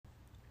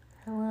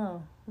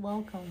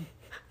welcome.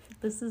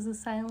 This is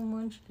Asylum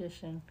Lunch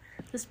Edition.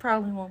 This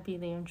probably won't be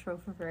the intro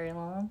for very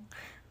long,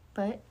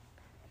 but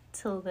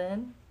till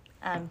then,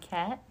 I'm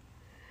Kat.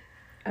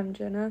 I'm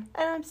Jenna.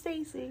 And I'm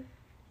Stacy.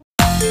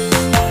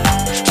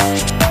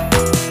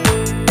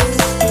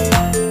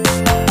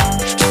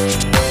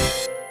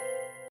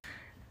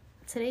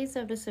 Today's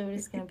episode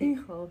is going to be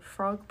called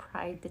Frog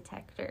Pride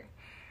Detector.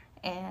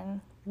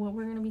 And what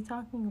we're going to be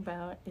talking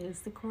about is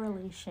the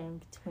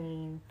correlation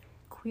between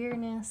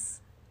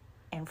queerness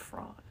and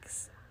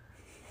frogs.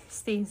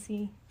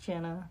 Stacy,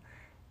 Jenna,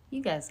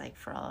 you guys like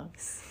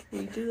frogs.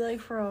 We do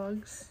like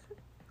frogs.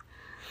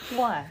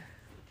 Why?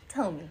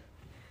 Tell me.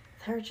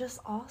 They're just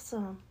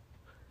awesome.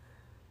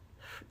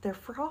 They're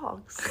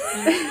frogs.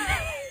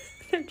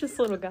 They're just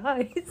little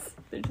guys.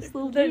 They're just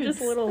little They're dudes.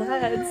 just little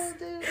lads.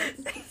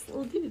 Just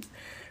little dudes.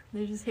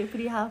 They're just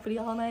hippity hoppity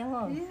all night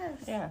long.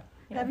 Yes. Yeah.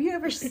 Have you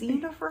ever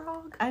seen a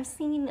frog? I've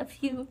seen a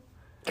few.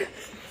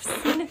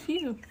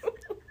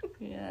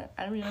 Yeah.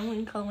 I mean, I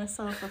wouldn't call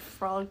myself a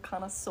frog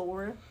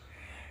connoisseur,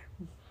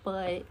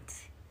 but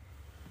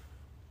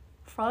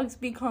frogs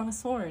be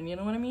connoisseuring, you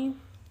know what I mean?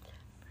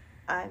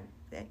 Are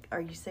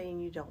you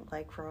saying you don't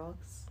like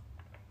frogs?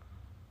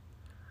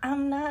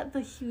 I'm not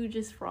the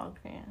hugest frog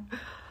fan.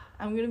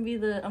 I'm gonna be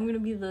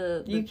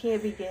the You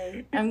can't be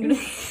gay. I'm gonna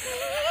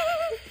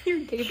Your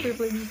gay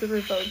privilege is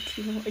revoked.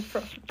 You don't like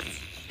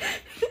frogs.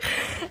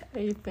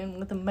 I've been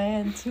with a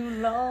man too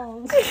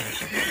long.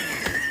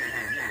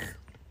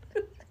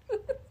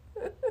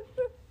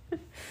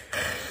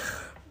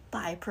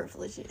 Bye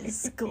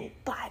privileges. Go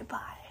bye-bye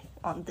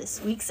on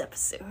this week's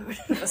episode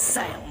of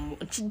Asylum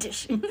Lunch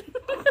Edition.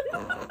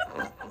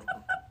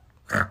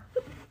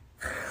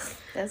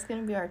 That's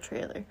gonna be our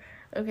trailer.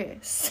 Okay,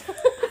 so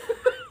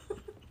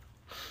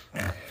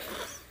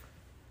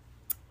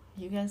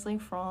you guys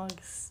like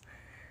frogs?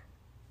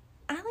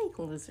 I like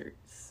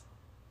lizards.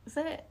 Is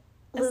that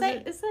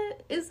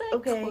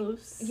okay.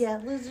 close? Yeah,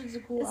 lizards are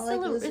cool. I like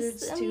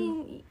lizards too.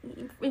 I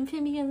mean,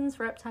 amphibians,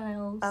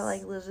 reptiles. I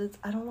like lizards.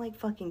 I don't like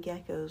fucking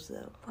geckos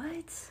though.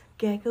 What?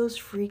 Geckos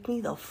freak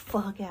me the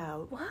fuck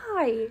out.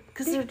 Why?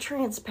 Because they're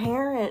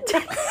transparent. I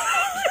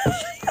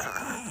thought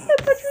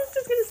you were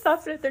just gonna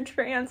stop it at they're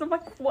trans. I'm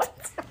like,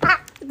 what?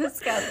 This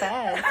got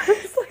bad. I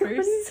was like, what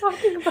are you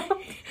talking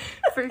about?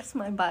 First,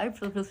 my bi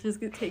privileges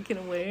get taken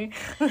away.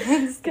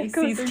 And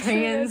Stacy's Geckos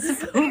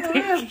are I'm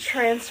transphobic.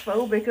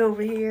 transphobic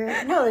over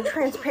here. No, they're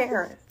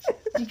transparent.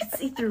 You can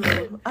see through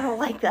them. I don't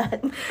like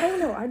that. I don't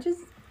know.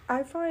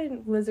 I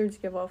find lizards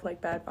give off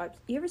like bad vibes.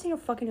 You ever seen a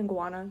fucking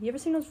iguana? You ever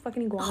seen those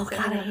fucking iguanas? Oh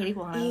god, I hate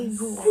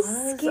iguanas.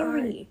 Iguanas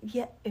scary.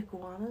 Yeah,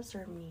 iguanas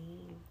are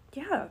mean.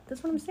 Yeah,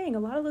 that's what I'm saying. A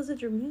lot of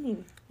lizards are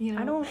mean. You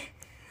know,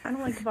 I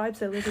don't like the vibes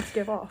that lizards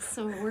give off.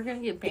 So we're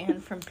gonna get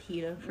banned from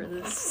PETA for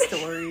this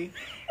story,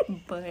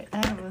 but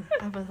I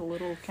have a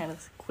little kind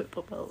of quip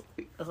about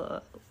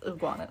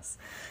iguanas.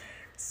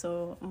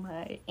 So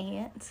my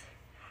aunt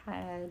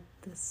had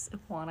this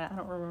iguana. I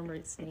don't remember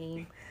its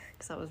name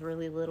because I was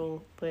really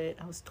little, but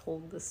I was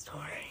told this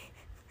story.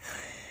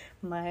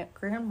 My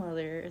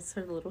grandmother, it's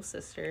her little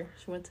sister.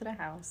 She went to the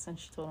house and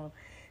she told him,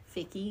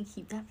 "Vicky,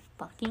 keep that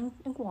fucking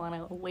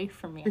iguana away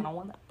from me. I don't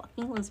want that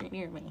fucking lizard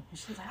near me." And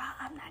she's like, "Oh,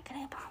 I'm not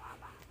gonna blah, blah,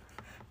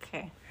 blah."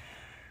 Okay.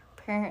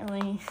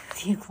 Apparently,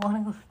 the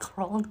iguana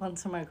crawled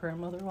onto my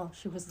grandmother while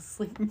she was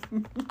asleep.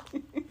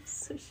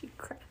 So she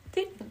grabbed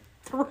it and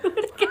threw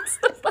it against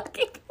the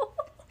fucking wall.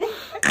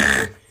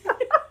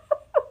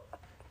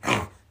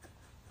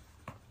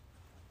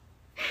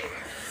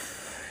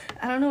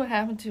 I don't know what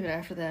happened to it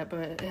after that,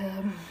 but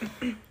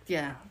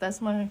yeah,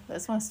 that's my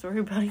story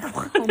about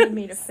iguanas. Homie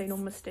made a fatal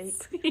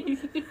mistake.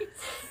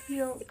 You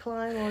don't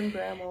climb on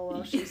grandma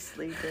while she's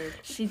sleeping.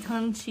 She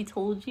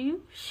told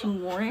you. She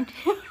warned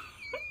him.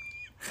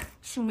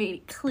 She made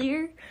it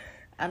clear.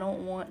 I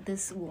don't want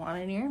this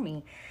iguana near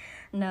me.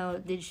 Now,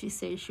 did she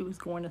say she was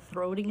going to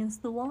throw it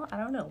against the wall? I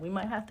don't know. We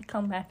might have to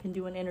come back and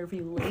do an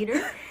interview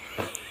later.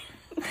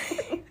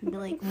 Be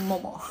like,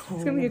 "Mama."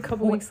 It's gonna be a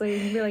couple weeks later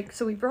and be like,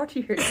 so we brought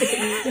you here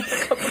today with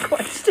a couple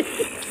questions.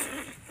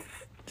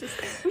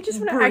 We just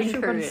want to bring ask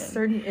you her about a in.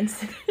 certain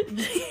incident.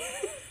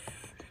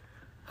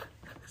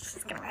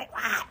 She's gonna be like,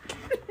 "What?"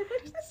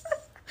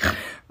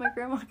 My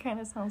grandma kind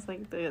of sounds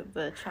like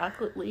the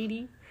chocolate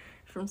lady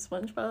from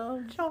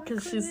Spongebob,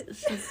 because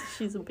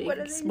she's a big What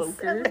are they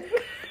smoker. selling?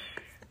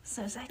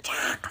 So it's like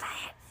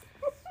chocolate.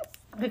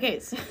 Okay,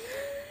 so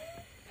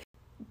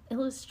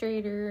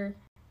illustrator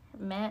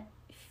Matt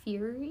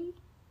Fury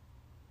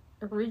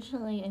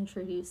originally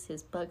introduced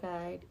his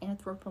bug-eyed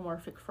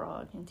anthropomorphic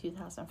frog in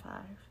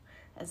 2005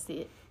 as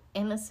the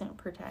innocent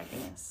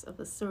protagonist of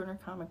the Stoner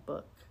comic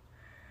book.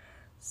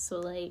 So,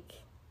 like,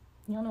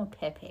 y'all know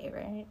Pepe,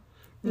 right?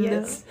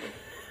 Yes.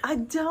 I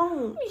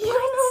don't. You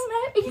don't know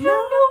Matt? You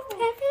don't know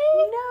Pepe?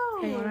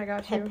 No. Hang on, I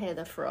got you. Pepe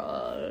the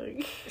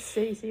frog.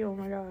 Stacey, oh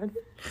my god.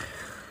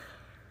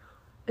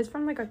 It's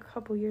from like a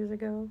couple years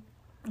ago.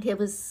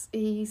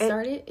 He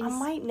started. I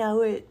might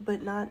know it,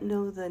 but not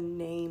know the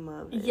name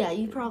of it. Yeah,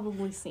 you've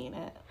probably seen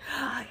it.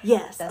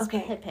 Yes. That's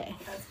okay. Pepe.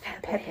 That's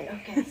Pepe.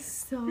 Okay.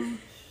 So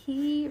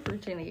he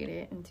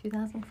originated in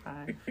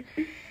 2005.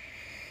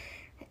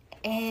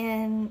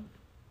 And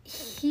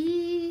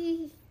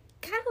he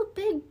got a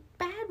big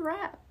bad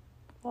rap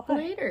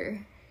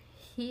later.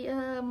 He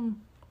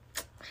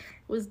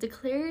was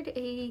declared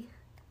a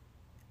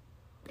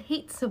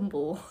hate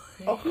symbol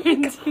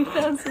in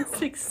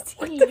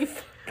 2016.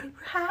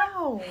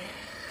 How?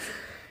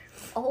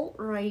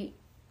 Alt-right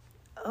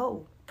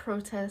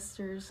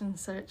protesters and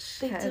such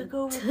took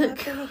over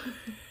Pepe?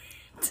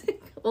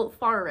 Well,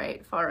 far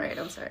right,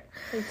 I'm sorry.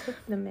 They took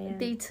the man.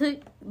 They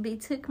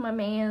took my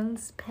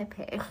man's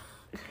Pepe.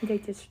 They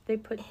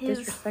put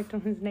disrespect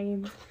on his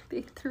name.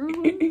 They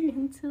threw him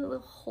into the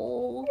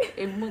hole,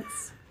 and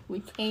once we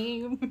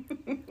came,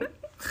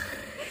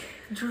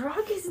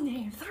 drug his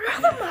name through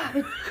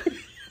the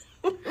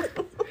mud.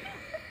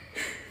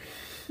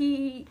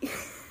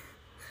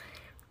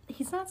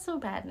 He's not so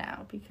bad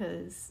now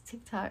because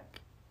TikTok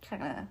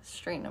kind of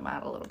straightened him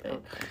out a little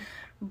bit,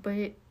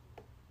 but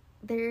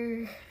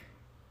they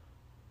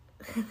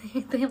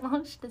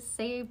launched the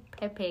Save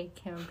Pepe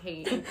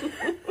campaign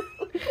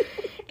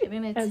in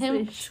an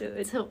attempt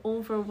to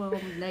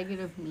overwhelm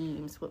negative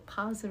memes with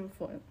positive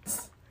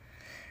ones.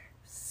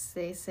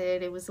 They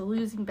said it was a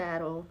losing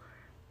battle,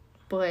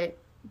 but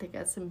they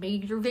got some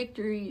major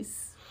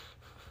victories.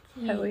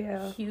 Hell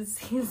yeah.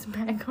 He's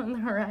back on the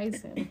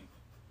horizon.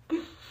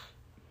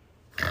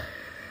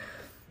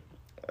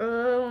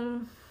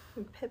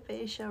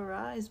 Pepe shall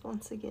rise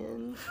once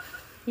again.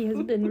 He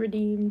has been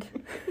redeemed.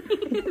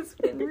 He has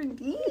been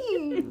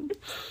redeemed.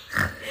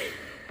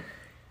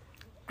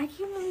 I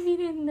can't believe you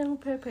didn't know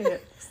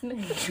Pepe's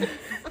name.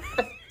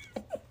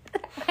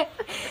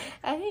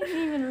 I didn't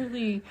even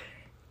really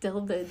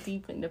delve that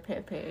deep into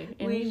Pepe.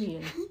 And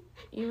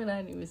even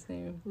I knew his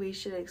name. We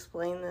should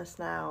explain this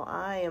now.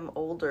 I am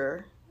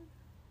older.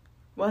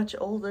 Much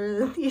older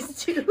than these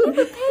two. Pepe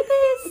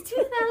is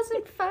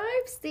 2005,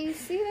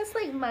 Stacey. That's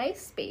like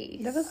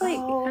MySpace. That was like,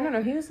 I don't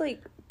know, he was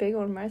like big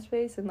on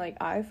MySpace and like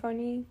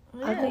iFunny.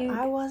 Yeah.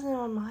 I wasn't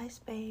on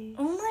MySpace.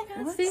 Oh my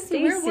god, What,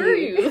 Stacey, where Stacey? were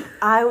you?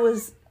 I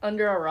was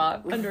Under a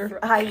rock.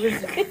 I was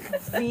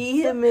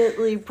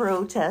vehemently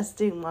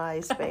protesting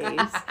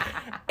MySpace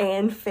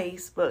and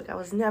Facebook. I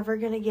was never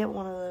gonna get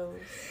one of those.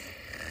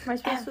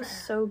 MySpace was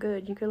so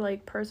good. You could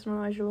like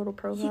personalize your little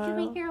profile. You could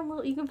make your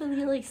little. You could put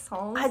like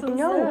songs. I and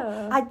know.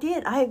 stuff. I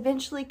did. I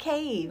eventually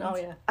caved. Oh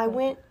yeah.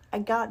 I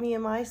got me a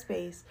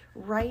MySpace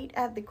right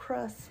at the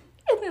crust.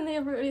 And then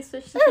everybody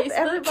switched to Facebook.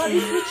 Everybody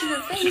switched to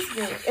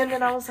Facebook. And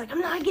then I was like,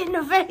 I'm not getting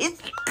a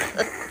Facebook.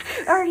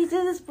 I already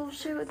did this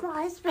bullshit with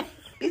MySpace.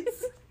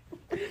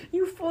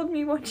 You fooled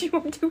me once, you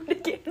won't do it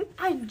again.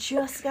 I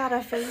just got a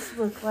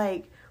Facebook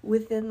like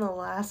within the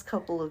last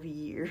couple of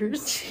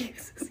years.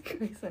 Jesus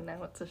Christ, and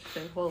now it's a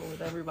shithole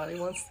and everybody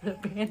wants to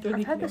abandon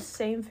I've had you. the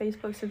same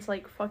Facebook since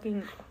like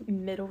fucking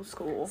middle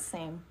school.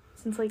 Same.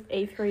 Since like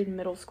 8th grade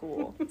middle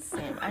school.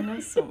 Same. I know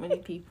so many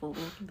people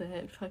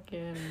that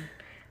fucking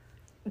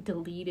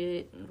delete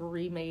it,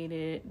 remade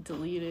it,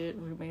 delete it,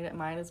 remade it.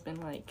 Mine has been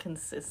like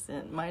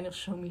consistent. Mine will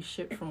show me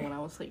shit from when I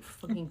was like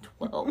fucking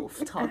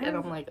 12 talking.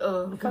 I'm like,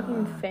 oh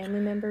Fucking god. family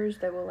members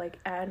that will like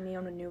add me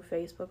on a new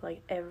Facebook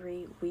like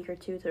every week or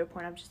two to the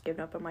point I've just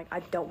given up. I'm like, I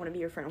don't want to be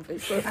your friend on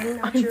Facebook. I'm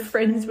not I'm your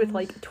friends with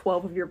friend. like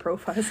 12 of your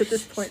profiles at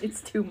this point.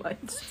 It's too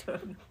much.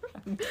 I'm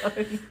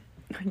done.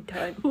 I'm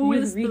done. Who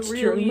You've is the reached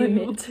real your you?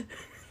 limit.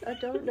 I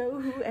don't know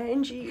who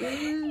Angie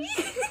is.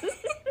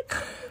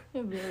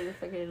 It'd be like a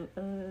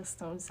fucking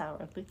Stone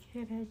Sour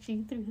looking at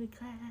you through the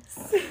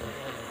glass.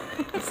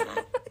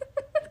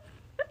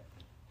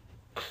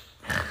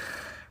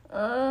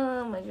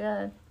 Oh my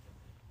god.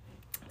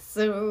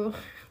 So,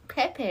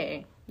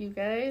 Pepe, you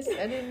guys,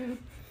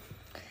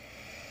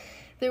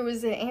 there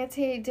was an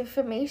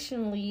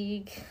anti-defamation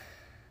league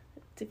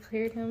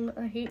declared him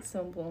a hate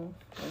symbol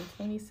in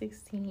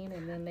 2016,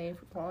 and then they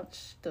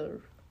launched the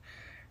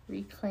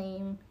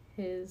Reclaim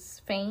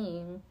His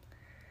Fame.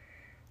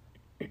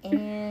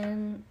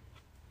 And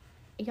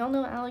y'all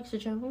know Alex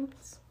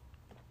Jones?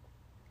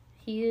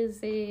 He is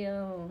a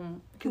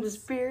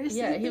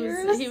Conspiracy he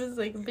theorist? was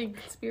like a big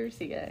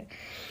conspiracy guy.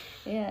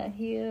 Yeah,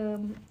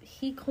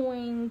 he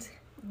coined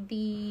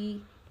the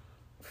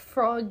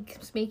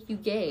frogs make you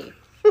gay.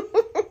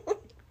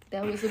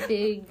 That was a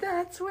big.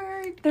 That's where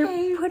it They're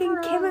came putting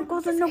from.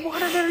 chemicals in the water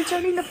that are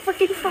turning the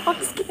freaking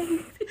frogs gay.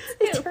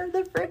 They turned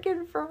the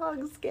freaking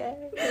frogs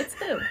gay. That's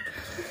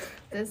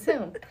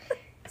him.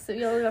 So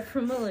y'all are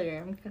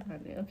familiar. I'm kind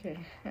of okay.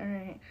 All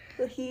right.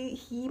 So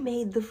he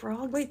made the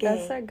frogs Wait, gay.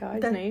 that's that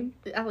guy's name?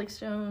 Alex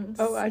Jones.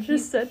 Oh, I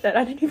just said that.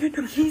 I didn't even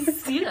know.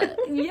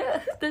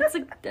 Yeah.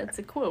 That's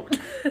a quote.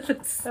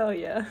 Oh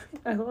yeah,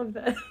 I love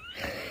that.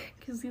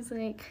 Because he's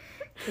like,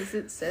 because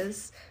it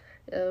says,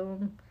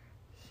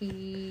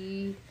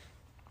 he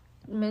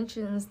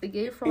mentions the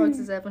gay frogs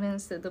as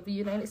evidence that the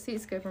United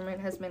States government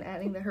has been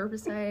adding the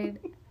herbicide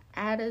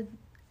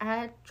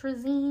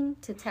atrazine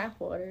to tap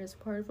water as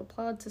part of a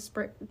plot to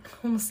spread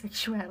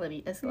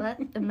homosexuality,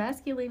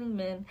 emasculating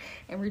men,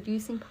 and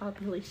reducing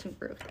population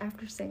growth.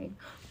 After saying,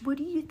 "What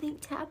do you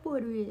think tap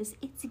water is?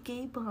 It's a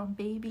gay bomb,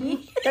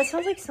 baby." That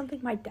sounds like something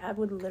my dad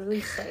would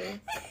literally say.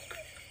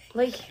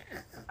 Like,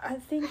 I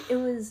think it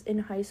was in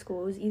high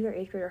school. It was either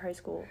 8th grade or high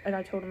school. And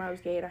I told him I was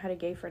gay, and I had a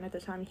gay friend at the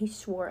time. And he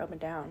swore up and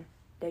down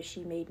that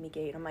she made me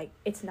gay. And I'm like,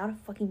 it's not a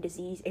fucking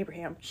disease,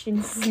 Abraham. She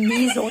didn't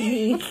sneeze on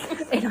me.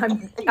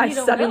 And I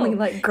suddenly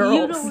like girls.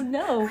 You don't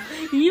know.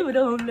 You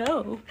don't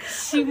know.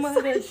 She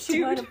might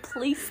have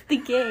placed the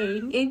gay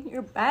in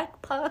your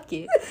back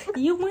pocket.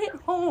 You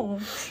went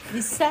home.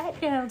 You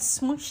sat down,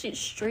 smushed it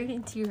straight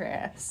into your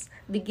ass.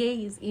 The gay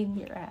is in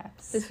your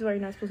ass. This is why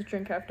you're not supposed to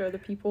drink after other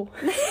people.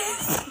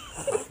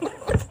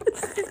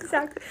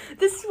 Exactly.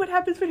 This is what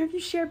happens whenever you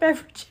share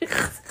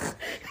beverages.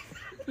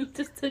 You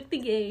just took the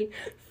gay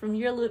from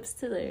your lips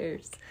to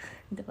theirs.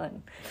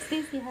 Done.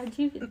 Stacey, how'd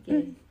you get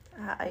gay?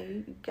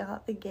 I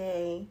got the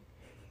gay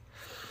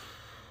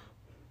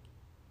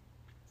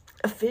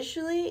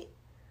officially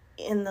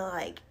in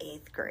the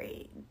 8th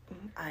grade.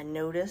 I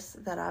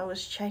noticed that I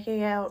was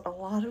checking out a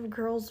lot of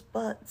girls'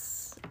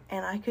 butts,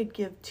 and I could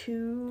give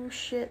 2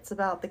 shits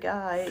about the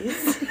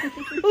guys.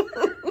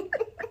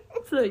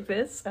 So like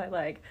this, I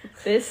like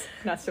this,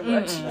 not so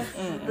much.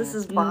 This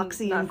is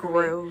boxy and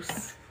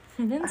gross.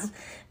 Men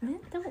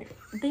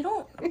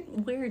don't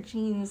wear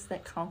jeans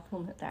that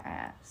compliment their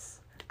ass.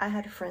 I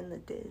had a friend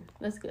that did.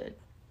 That's good.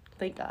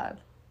 Thank God.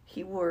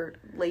 He wore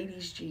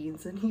ladies'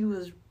 jeans, and he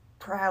was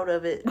proud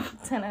of it.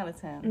 10 out of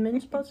 10.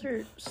 Men's butts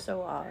are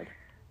so odd.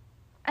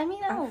 I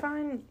mean, I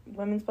find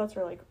women's butts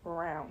are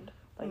round,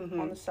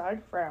 on the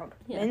side, round.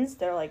 Yeah. Men's,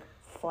 they're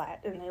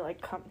flat, and they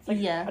come. It's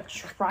a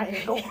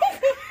triangle.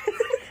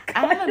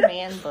 I have a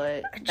man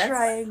butt.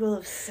 Triangle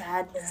of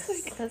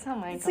sadness. That's how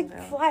mine It's comes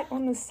out. flat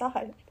on the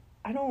side.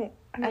 I don't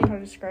know how to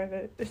describe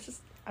it. It's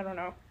just, I don't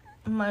know.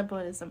 My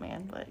butt is a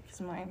man butt because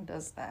mine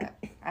does that.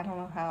 I don't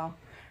know how,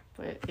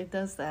 but it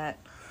does that.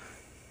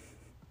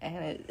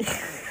 And it.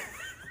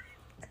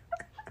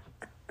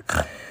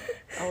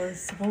 I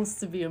was supposed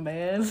to be a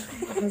man.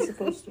 I was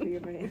supposed to be a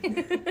man.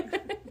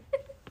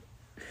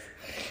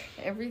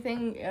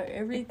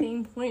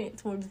 Everything pointed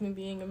towards me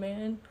being a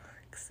man,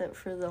 except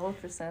for the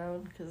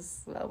ultrasound,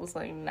 because I was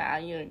like, nah,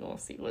 you ain't gonna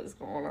see what's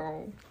going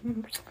on.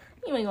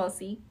 You ain't gonna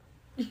see.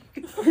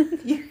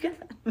 You got.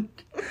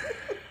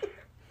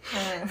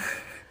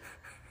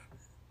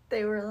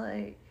 They were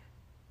like,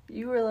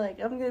 you were like,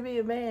 I'm gonna be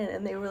a man,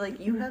 and they were like,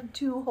 you have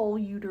 2 whole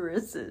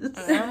uteruses.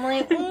 And I'm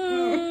like,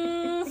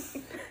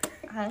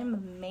 I'm a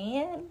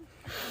man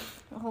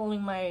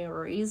holding my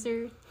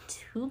razor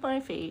to my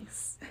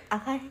face.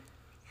 I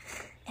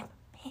am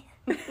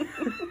a man.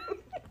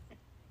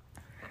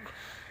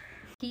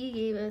 He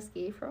gave us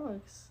gay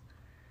frogs.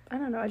 I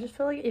don't know. I just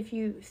feel like if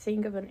you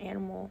think of an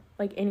animal,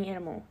 any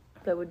animal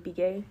that would be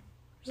gay,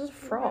 it's just a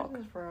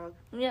frog.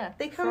 Yeah.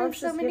 They come in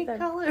so many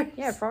colors.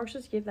 Yeah, frogs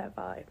just give that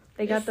vibe.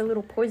 They got the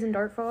little poison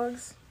dart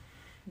frogs.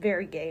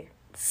 Very gay.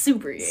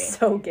 Super gay.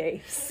 So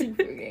gay.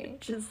 Super gay.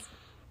 Just.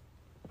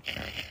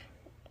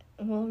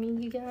 Well, I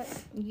mean, you got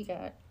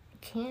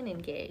canon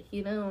gay.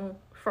 You know,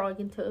 Frog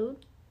and Toad?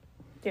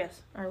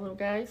 Yes. Our little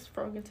guys,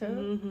 Frog and Toad?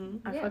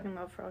 Mm-hmm. I fucking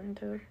love Frog and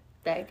Toad.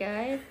 That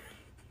guy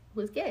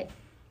was gay.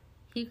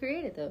 He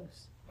created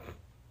those.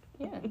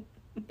 Yeah.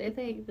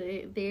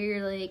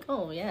 They're like,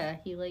 oh yeah,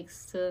 he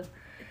likes to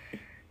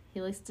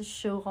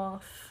show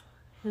off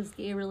his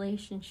gay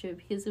relationship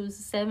because it was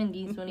the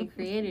 70s when he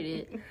created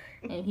it,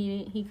 and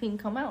he couldn't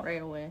come out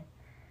right away.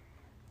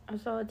 I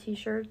saw a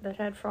t-shirt that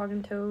had Frog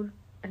and Toad,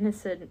 and it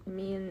said,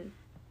 me and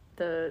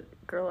the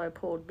girl I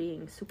pulled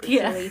being super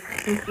silly.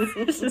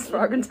 It's just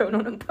Frog and Toad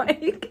on a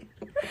bike.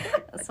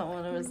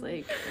 Someone was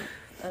like,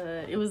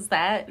 it was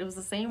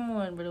the same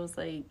one, but it was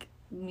like,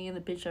 me and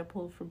the bitch I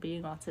pulled for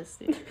being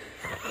autistic.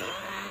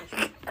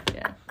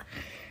 Yeah.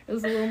 It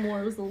was a little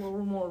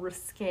more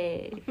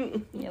risque,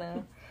 you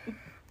know?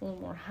 A little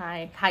more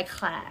high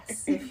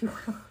class, if you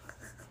will.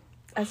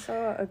 I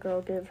saw a girl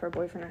give her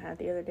boyfriend a hat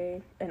the other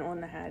day, and on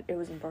the hat, it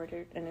was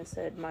embroidered, and it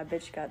said, my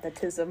bitch got the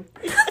tism.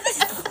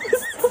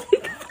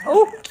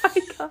 Oh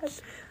my god.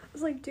 I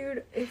was like,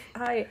 dude, if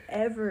I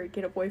ever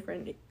get a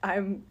boyfriend,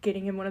 I'm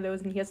getting him one of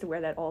those, and he has to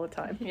wear that all the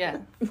time. Yeah,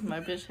 my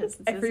bitch has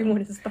the tism.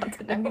 Everyone is about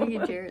to know. I'm gonna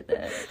get Jared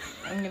that.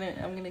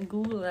 I'm gonna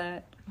Google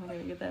that. I'm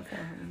gonna get that for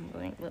him.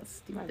 Like,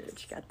 let's do My this.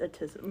 bitch got the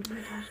tism.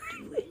 Let's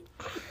do it.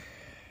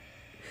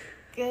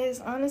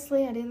 Guys,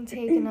 honestly, I didn't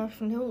take enough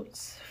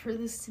notes for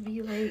this to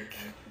be like...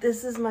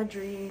 This is my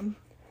dream.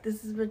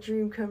 This is my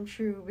dream come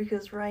true,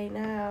 because right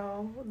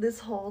now, this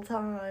whole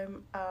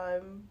time,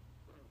 I'm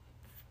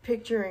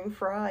picturing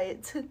Fry.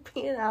 It took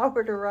me an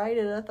hour to write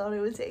it. I thought it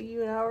would take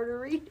you an hour to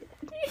read it.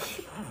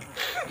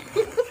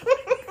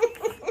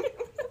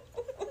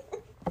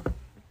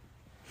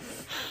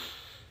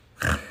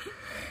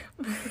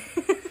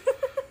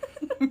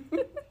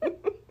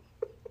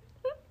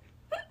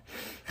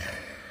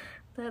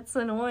 That's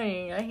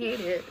annoying. I hate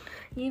it.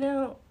 You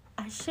know,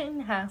 I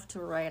shouldn't have to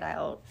write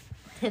out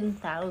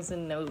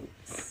 10,000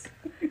 notes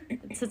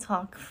to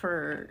talk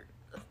for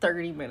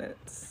 30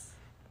 minutes.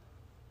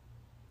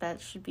 That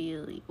should be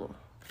illegal.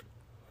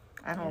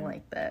 I don't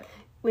like that.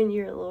 When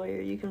you're a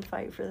lawyer, you can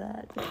fight for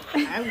that.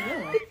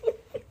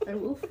 I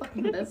will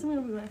fucking, that's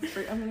gonna be my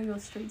first, I'm gonna go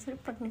straight to the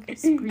fucking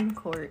Supreme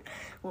Court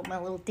with my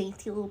little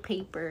dainty little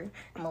paper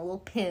and my little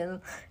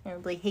pen, and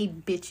I'm like, hey,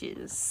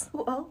 bitches.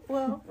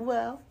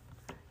 Well,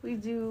 we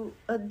do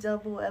a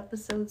double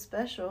episode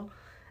special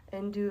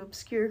and do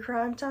Obscure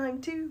Crime Time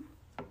too.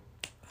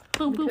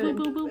 Boom, boom, boom,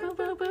 boom, boom, boom,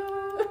 boom,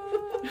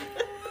 boom.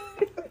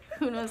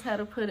 Who knows how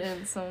to put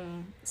in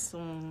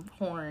some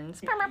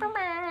horns?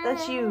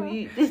 That's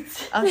you.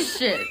 Oh,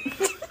 shit.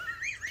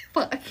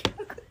 Fuck.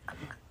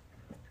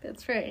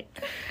 That's right.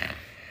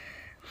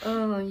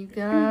 Oh, you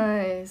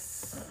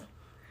guys.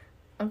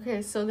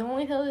 Okay, so the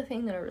only other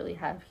thing that I really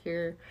have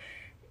here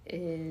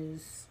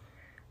is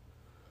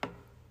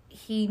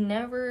he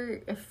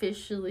never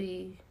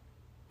officially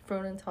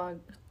Toad and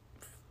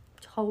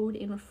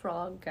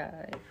Frog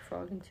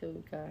and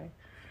Toad guy,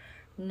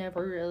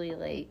 never really,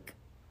 like,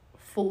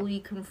 fully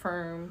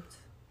confirmed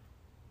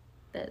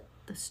that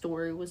the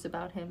story was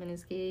about him and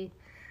his gay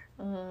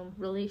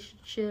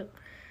relationship,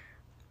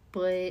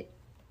 but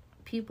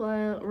people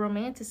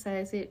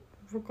romanticize it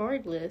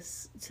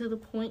regardless, to the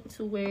point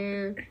to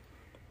where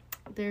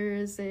there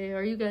is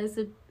are you guys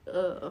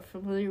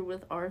familiar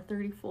with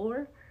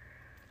R34?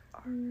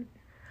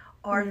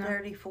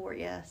 R34,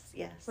 yes.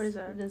 What is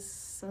that?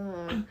 This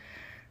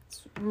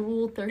it's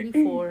Rule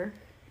 34.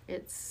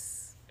 It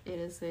is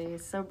a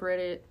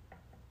subreddit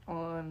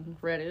on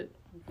Reddit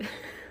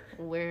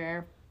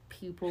where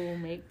people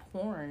make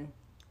porn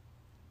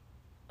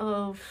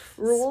of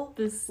Rule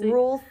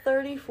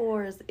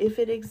 34 is, if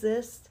it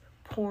exists,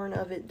 porn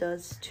of it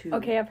does too.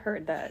 Okay, I've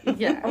heard that.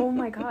 Yeah. Oh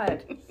my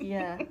god.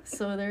 Yeah.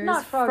 So there's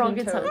Not Frog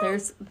and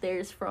Toad.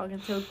 There's Frog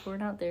and Toad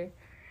porn out there.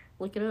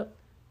 Look it up.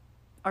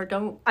 Or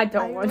don't. I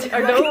don't want to.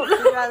 I'd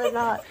rather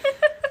not.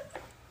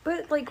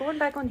 But, like, going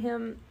back on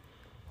him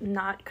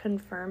not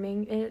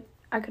confirming it,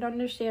 I could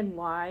understand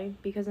why,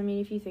 because, I mean,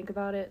 if you think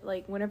about it,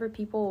 like, whenever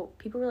people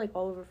were, like,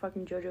 all over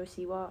fucking JoJo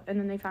Siwa, and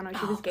then they found out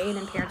she was gay, and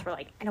then parents were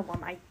like, I don't want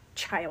my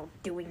child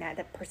doing that,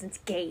 that person's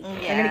gay. Yeah.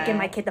 I'm gonna give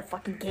my kid the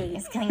fucking gay.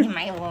 It's gonna get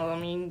my, well, I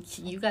mean,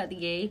 you got the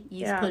gay,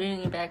 you just put it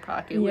in your back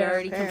pocket. We Yeah,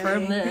 already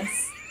apparently. confirmed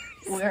this.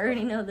 We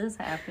already know this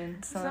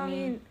happened. So, I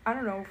mean, I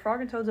don't know,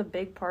 Frog and Toad's a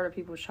big part of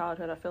people's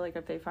childhood. I feel like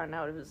if they find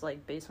out it was,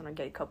 like, based on a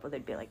gay couple,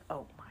 they'd be like,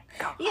 oh my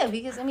god. yeah,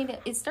 because, I mean,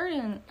 it started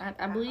in,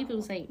 I believe it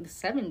was, like, the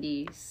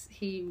 70s.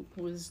 He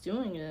was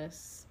doing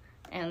this,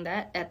 and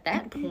that, at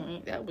that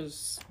point, that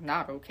was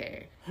not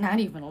okay.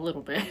 Not even a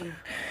little bit.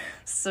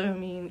 So, I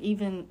mean,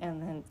 even,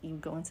 and then you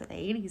go into the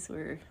 80s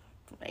where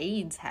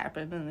AIDS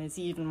happened, and it's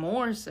even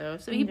more so.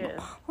 So,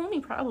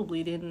 homie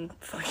probably didn't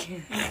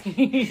fucking...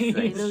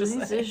 These are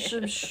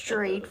some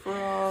straight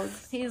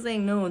frogs. He's like,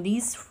 no,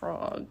 these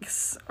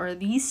frogs are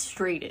the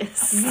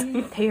straightest.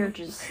 They're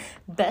just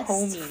best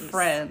homies.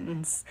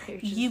 Friends. They're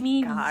just You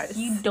mean guys.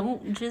 you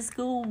don't just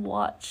go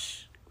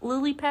watch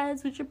lily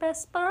pads with your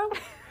best bro?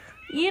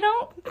 You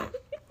don't?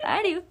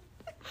 I do.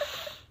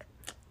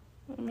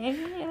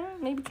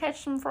 Maybe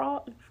catch some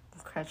frogs.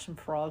 Catch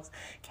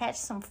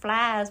some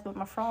flies with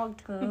my frog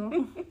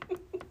tongue.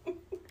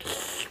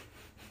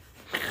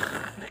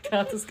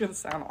 God, this is gonna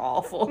sound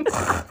awful.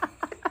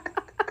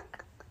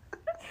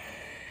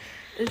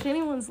 If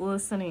anyone's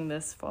listening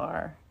this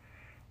far,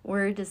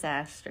 we're a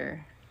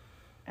disaster.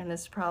 And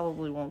this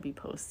probably won't be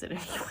posted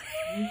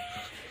anyway.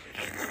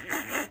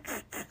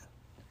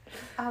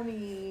 I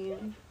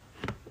mean,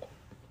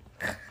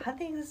 I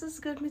think this is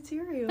good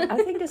material. I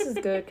think this is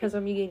good because, I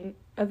mean,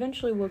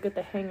 eventually we'll get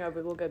the hang of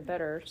it. We'll get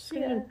better. It's just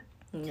gonna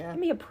Yeah. give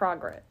me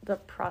the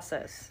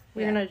process.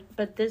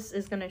 But this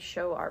is gonna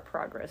show our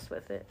progress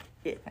with it.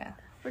 Yeah.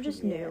 We're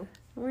just Yeah. new.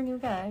 We're new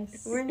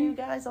guys. We're new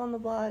guys on the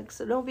block,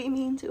 so don't be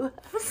mean to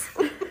us.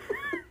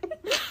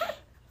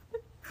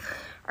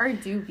 Or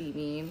do be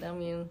mean. I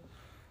mean,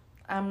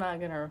 I'm not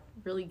gonna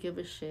really give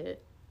a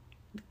shit.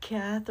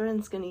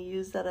 Catherine's gonna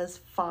use that as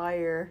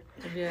fire.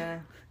 Yeah.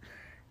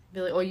 Be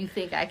like, oh, you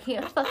think I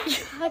can't fucking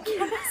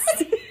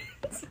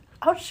podcast?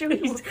 I'll show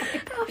you.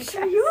 I'll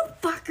show you a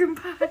fucking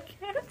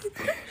podcast.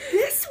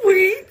 This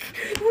week,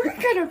 we're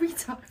gonna be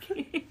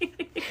talking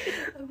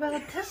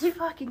About this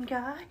fucking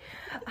guy,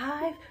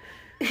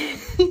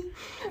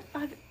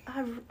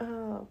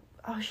 oh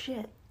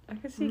shit. I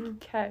could see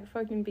Kat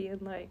fucking being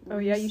like, oh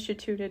yeah, you should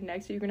tune in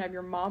next week. You're gonna have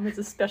your mom as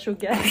a special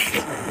guest.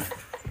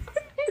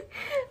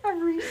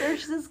 I've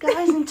researched this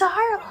guy's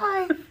entire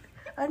life.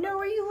 I know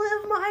where you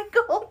live,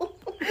 Michael.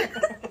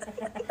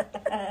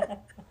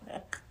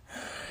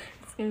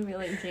 It's gonna be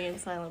like Jay and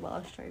Silent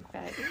Bob Strike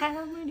Back.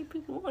 How many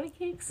people want to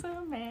kick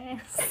some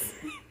ass?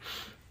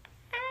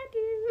 I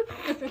do.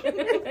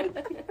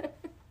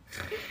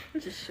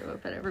 Just show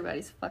up at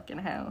everybody's fucking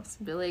house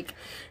and be like,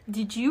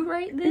 did you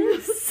write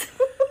this?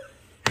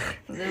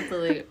 And they'll be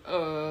like,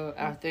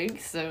 I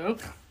think so.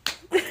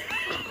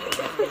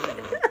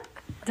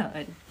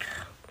 Done.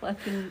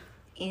 Fucking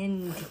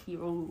end.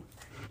 You're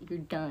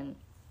done.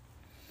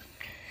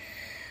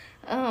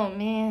 Oh,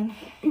 man.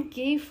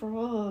 Gay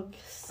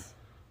frogs.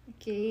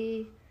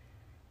 Gay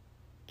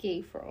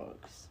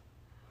frogs.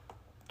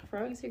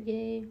 Frogs are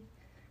gay.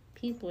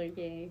 People are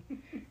gay.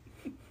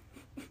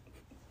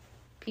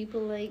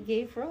 People like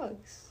gay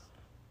frogs.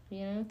 You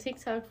know,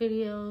 TikTok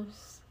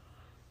videos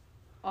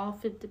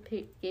often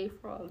depict gay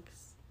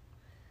frogs.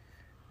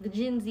 The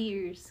Gen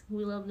Zers,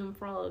 we love them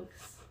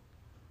frogs.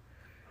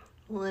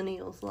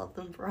 Millennials love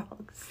them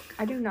frogs.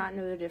 I do not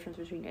know the difference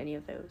between any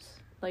of those.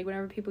 Like,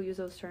 whenever people use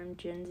those terms,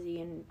 Gen Z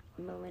and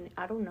millennial,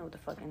 I don't know what the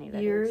fuck any of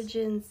that You're is. a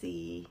Gen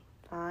Z.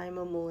 I'm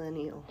a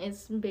millennial.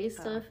 It's based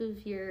off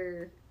of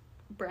your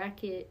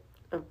bracket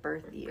Of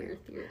birth year.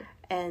 birth year.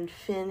 And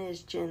Finn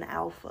is Gen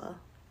Alpha.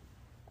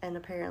 And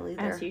apparently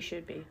As he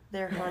should be.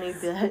 they're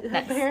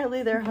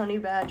apparently they're honey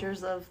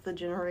badgers of the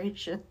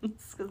generations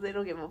because they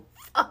don't give a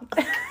fuck.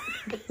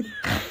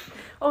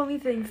 Only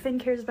thing Finn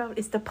cares about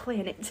is the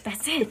planet.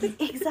 That's it.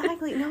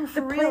 Exactly. No,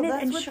 for The real. planet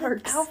That's and what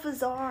sharks. the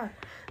alphas are.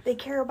 They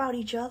care about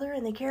each other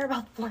and they care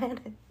about the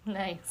planet.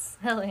 Nice.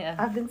 Hell yeah.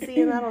 I've been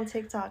seeing that on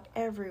TikTok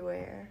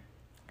everywhere.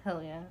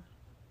 Hell yeah.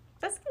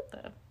 That's good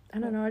though. I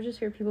don't know, I just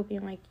hear people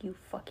being like, you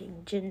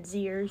fucking Gen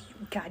Zers,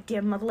 you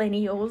goddamn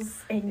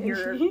millennials, and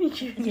you're,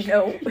 you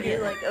know. You're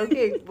like,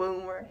 okay,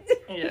 boomer.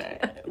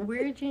 Yeah.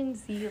 We're Gen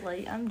Z,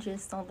 like, I'm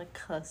just on the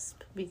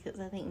cusp because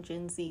I think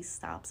Gen Z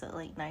stops at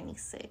like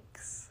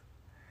 96.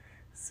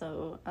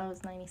 So I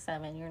was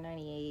 97, you're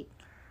 98.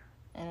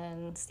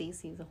 And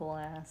Stacy's a whole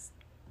ass.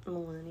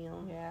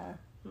 Millennial. Yeah.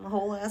 A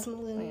whole ass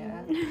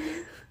millennial.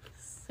 Yeah.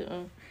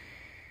 So.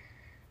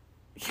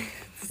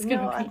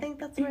 No, I think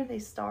that's where they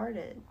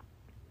started.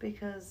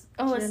 Because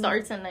it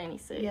starts in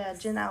 96. Yeah,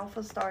 Gen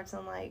Alpha starts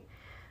in like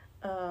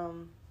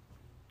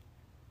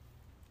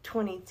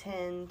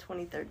 2010,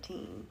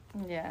 2013.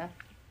 Yeah.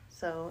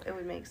 So it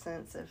would make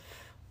sense if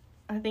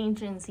I think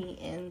Gen Z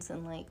ends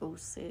in like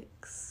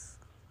 06.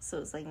 So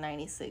it's like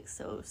 96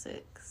 to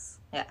 06.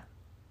 Yeah.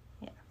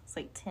 Yeah. It's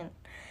like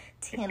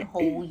 10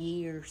 whole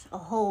years. A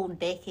whole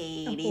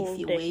decade, if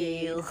you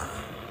will.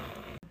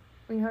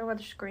 When you heard about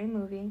the Scream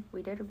movie,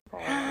 we did a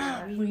ball.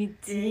 We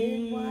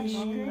did watch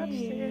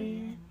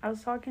it. I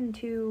was talking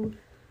to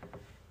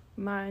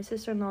my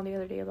sister-in-law the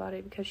other day about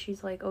it because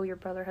she's like, oh, your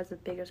brother has the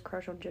biggest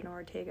crush on Jenna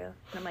Ortega.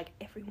 And I'm like,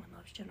 everyone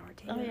loves Jenna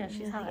Ortega. Oh, yeah,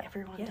 she's hot. like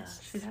everyone Yes,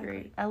 does. She's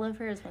great. I love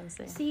her as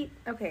Wednesday. See,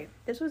 okay,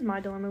 this was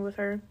my dilemma with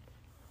her.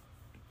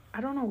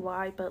 I don't know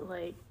why, but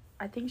like,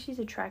 I think she's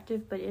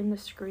attractive, but in the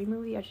Scream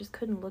movie, I just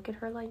couldn't look at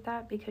her like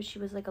that because she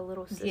was like a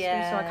little sister.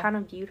 Yeah. So I kind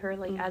of viewed her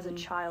like as a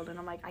child, and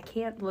I'm like, I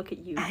can't look at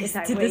you I in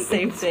that did way. the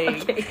same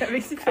thing. Okay, that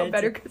makes me feel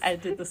better. I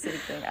did the same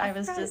thing. I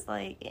was just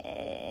like,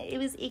 it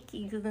was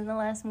icky because in the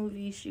last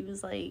movie she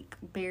was like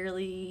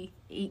barely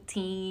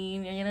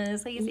 18. You know,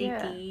 it's like it's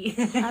icky.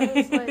 I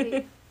was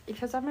like,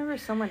 because I remember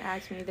someone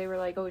asked me, they were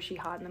like, oh, is she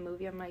hot in the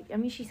movie? I'm like, I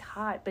mean, she's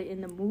hot, but in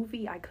the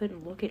movie, I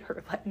couldn't look at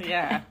her like that.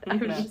 Yeah. I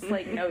was just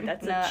like, no,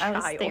 that's a child. I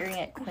was staring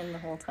at Quinn the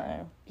whole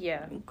time.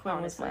 Yeah, Quinn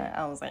honestly.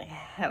 I was like,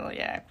 hell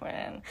yeah,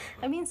 Quinn.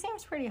 I mean,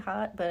 Sam's pretty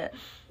hot, but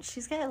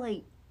she's got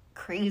like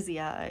crazy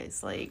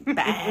eyes, like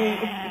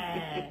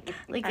bad.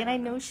 Like, and I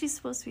know she's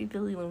supposed to be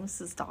Billy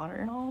Loomis's daughter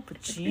and all,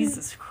 but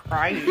Jesus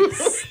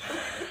Christ.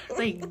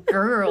 Like,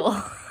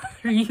 girl,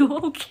 are you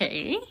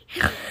okay?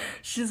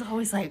 She's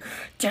always like,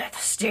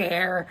 death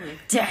stare.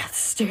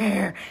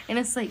 And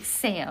it's like,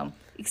 Sam,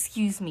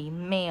 excuse me,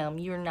 ma'am,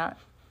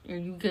 are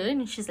you good?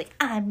 And she's like,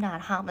 I'm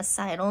not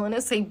homicidal. And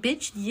it's like,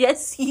 bitch,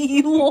 yes,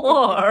 you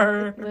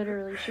are.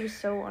 Literally, she was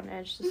so on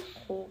edge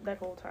that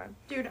whole time.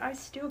 Dude, I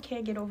still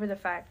can't get over the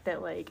fact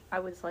that, like, I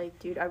was like,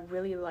 dude, I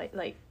really like,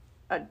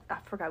 I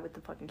forgot what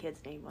the fucking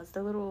kid's name was.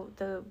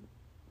 The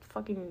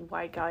fucking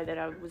white guy that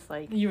I was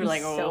like, You were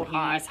like, so oh,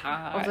 hot. he's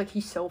hot. I was like,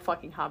 he's so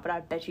fucking hot, but I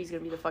bet she's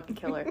gonna be the fucking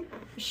killer.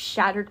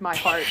 Shattered my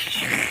heart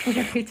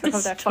whenever he took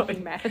off that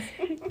fucking mask.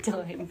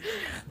 Done.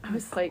 I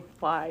was like,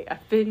 why?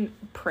 I've been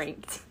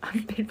pranked.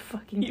 I've been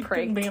fucking You've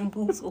pranked. been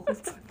bamboozled.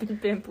 I've been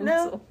bamboozled.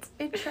 No,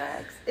 it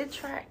tracks. It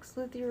tracks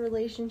with your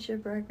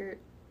relationship record.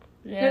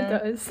 Yeah.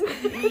 It does.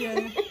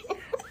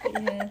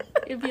 Yeah.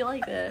 It'd be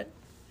like that.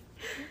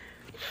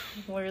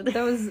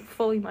 That was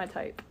fully my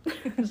type.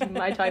 It was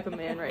my type of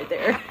man right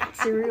there.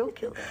 Serial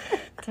killer.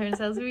 Turns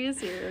out to be a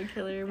serial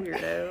killer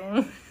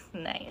weirdo.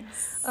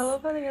 Nice. I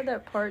love how they had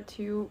that part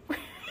too.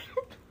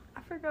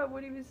 I forgot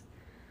what he was.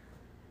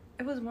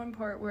 It was one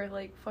part where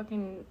like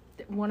fucking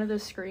one of the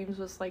screams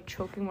was like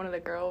choking one of the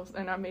girls,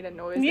 and I made a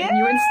noise, Yeah. and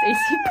you and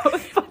Stacy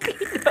both fucking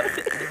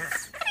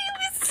noticed.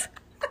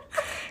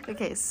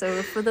 Okay,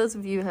 so for those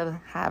of you who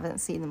haven't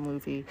seen the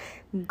movie,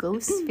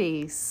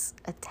 Ghostface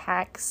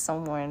attacks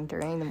someone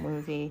during the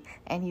movie,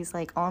 and he's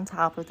like on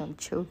top of them,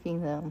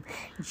 choking them.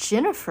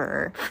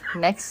 Jennifer,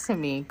 next to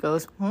me,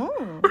 goes,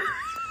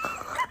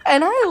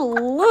 and I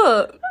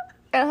look,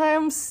 and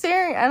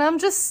I'm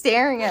just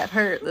staring at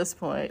her at this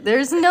point.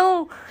 There's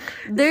no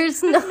No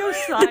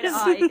side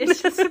eye.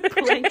 It's just a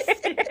blank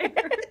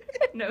stare.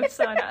 No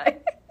side eye.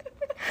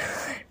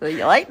 Well,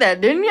 you like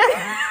that, didn't you?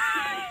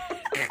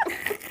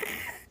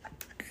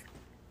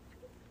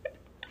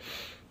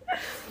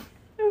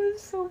 It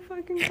was so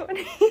fucking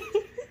funny.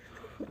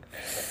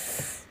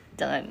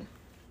 Done.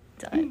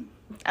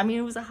 I mean,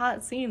 it was a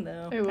hot scene,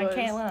 though. I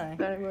can't lie.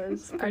 That it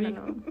was. I don't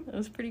know. It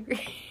was pretty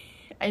great.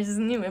 I just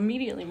knew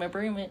immediately. My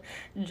brain went,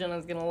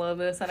 Jenna's gonna love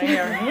this. And I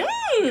hear,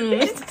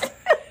 like,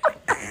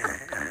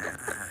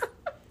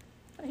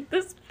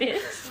 this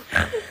bitch.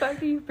 The fact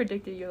that you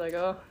predicted, you're like,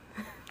 oh.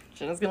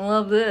 Jenna's gonna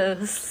love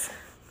this.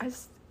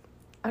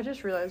 I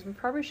just realized we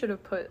probably should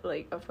have put,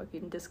 like, a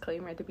fucking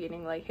disclaimer at the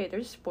beginning, like, hey,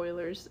 there's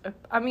spoilers.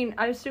 I mean,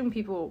 I assume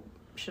people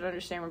should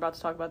understand we're about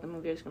to talk about the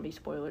movie. There's gonna be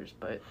spoilers,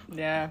 but...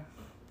 Yeah.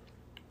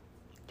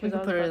 We can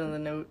put it in the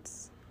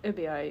notes. It'd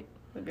be alright.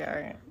 It'd be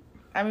alright.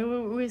 I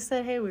mean, we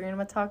said, hey, we're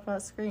gonna talk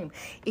about Scream.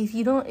 If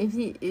you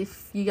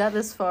got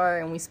this far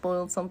and we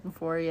spoiled something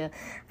for you,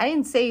 I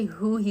didn't say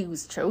who he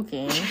was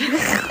choking.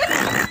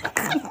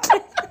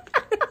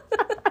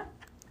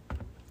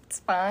 It's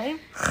fine.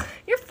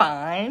 You're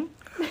fine.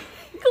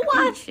 Go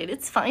watch it.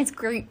 It's fine. It's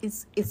great.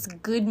 It's a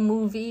good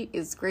movie.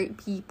 It's great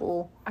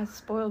people. I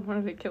spoiled one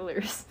of the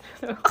killers.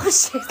 So. Oh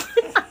shit!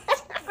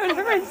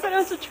 Whenever I said I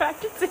was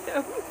attracted to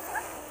him.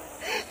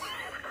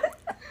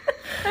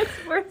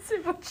 That's worse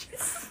than what you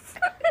said.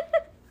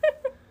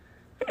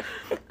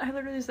 I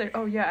literally said,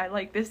 oh yeah, I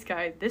like this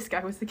guy. This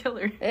guy was the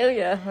killer. Oh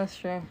yeah, that's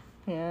true.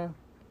 Yeah.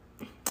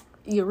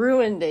 You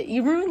ruined it.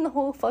 You ruined the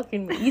whole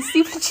fucking movie. You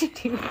see what you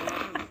do?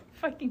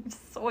 Fucking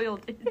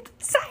soiled it.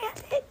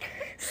 Soiled it.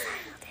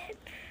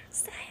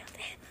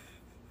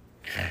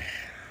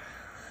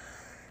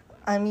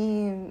 I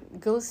mean,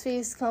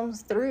 Ghostface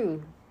comes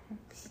through.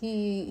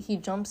 He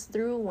jumps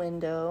through a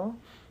window.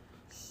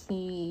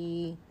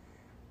 He,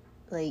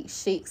 like,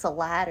 shakes a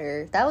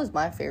ladder. That was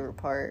my favorite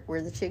part,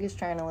 where the chick is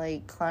trying to,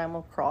 like, climb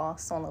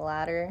across on the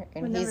ladder,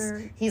 and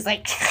he's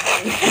like...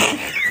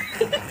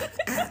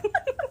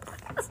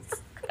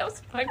 That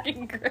was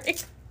fucking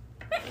great.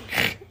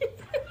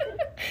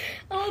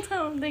 All the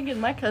time I'm thinking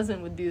my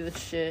cousin would do this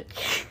shit.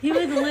 He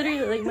would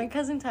literally, like, my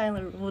cousin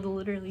Tyler would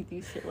literally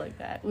do shit like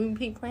that. We would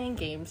be playing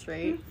games,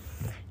 right?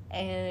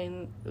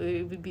 And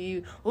it would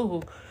be,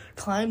 oh,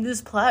 climb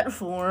this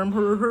platform,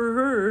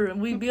 and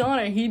we'd be on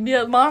it. He'd be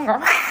at manga.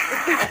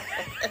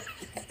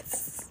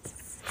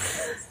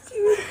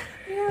 Dude,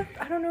 yeah,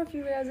 I don't know if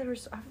you guys ever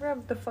I forgot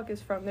what the fuck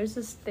it's from. There's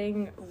this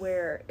thing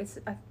where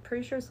I'm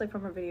pretty sure it's, like,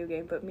 from a video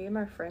game, but me and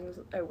my friends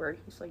at work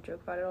used to, like,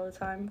 joke about it all the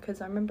time,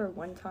 because I remember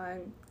one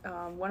time,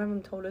 one of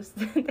them told us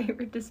that they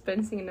were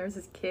dispensing, and there was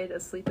this kid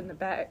asleep in the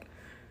back,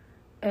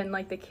 and,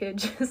 like, the kid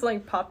just,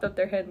 like, popped up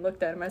their head and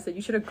looked at him. I said,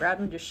 you should have grabbed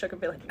him and just shook him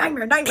and be like,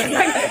 nightmare, nightmare,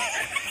 nightmare.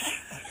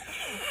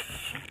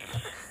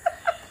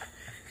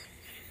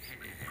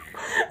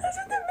 That's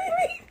what that made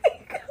me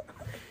think of.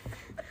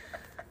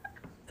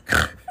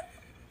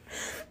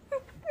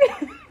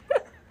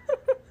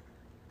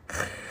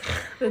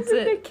 That's So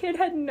it. the kid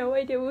had no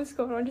idea what was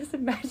going on. Just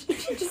imagine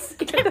she just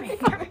scared the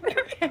fuck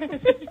out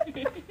of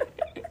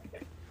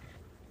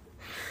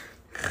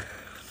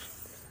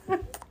her.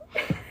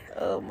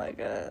 Oh my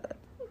god.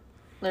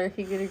 Or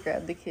he could have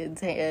grabbed the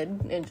kid's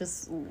hand and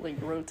just, like,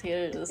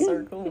 rotated in a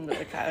circle and be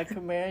like, I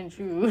command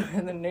you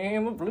in the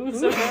name of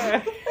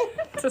Lucifer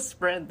to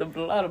spread the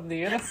blood of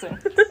the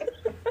innocent.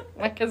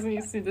 My cousin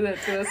used to do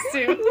that to us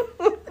too.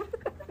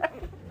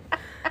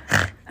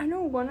 I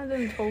know one of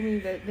them told me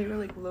that they were,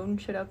 like, loading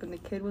shit up and the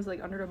kid was,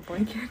 like, under a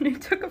blanket and they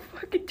took a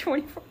fucking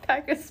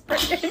 24-pack of spray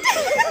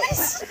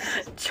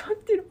and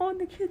chucked it on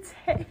the kid's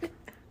head.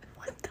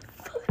 What the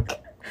fuck?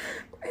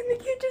 And the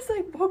kid just,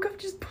 like, woke up,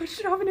 just pushed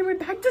it off, and then went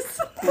back to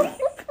sleep. I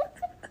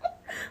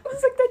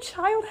was like, that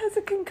child has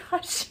a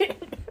concussion.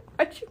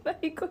 Why'd you let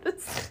it go to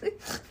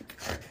sleep?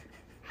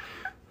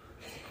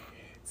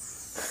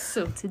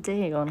 So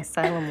today on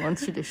Asylum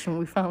Lunch Edition,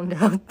 we found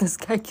out this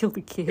guy killed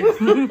a kid.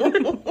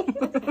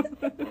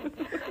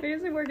 I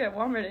usually work at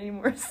Walmart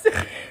anymore, so.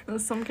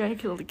 Some guy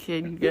killed a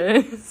kid, you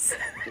guys.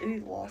 He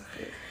lost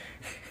it.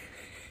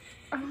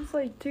 I was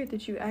like, dude,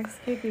 did you ask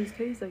the kid if he was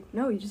good? He's like,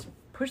 no, you just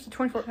pushed the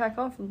 24-pack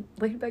off and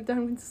laid it back down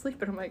and went to sleep.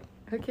 And I'm like,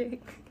 okay.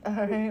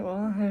 Alright,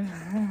 well,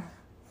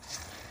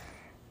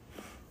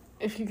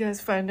 if you guys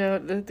find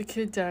out that the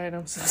kid died,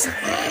 I'm so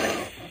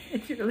sorry.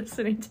 If you're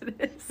listening to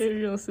this. If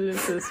you're listening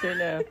to this right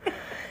now,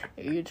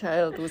 your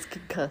child was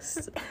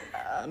concussed.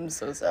 I'm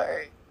so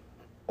sorry.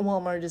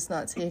 Walmart does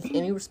not take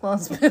any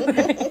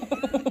responsibility.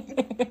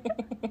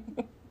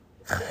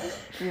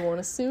 If you want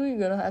to sue, you're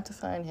going to have to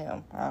find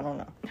him. I don't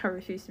know. I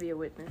refuse to be a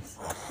witness.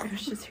 It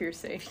was just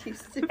hearsay.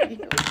 Used to be.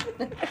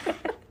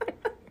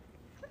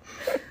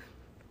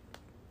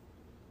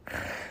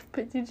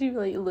 But did you,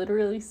 like,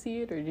 literally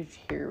see it, or did you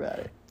hear about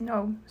it?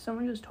 No,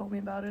 someone just told me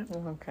about it.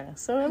 Okay,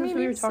 so, I mean,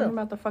 we were it's talking still...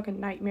 about the fucking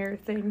nightmare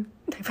thing.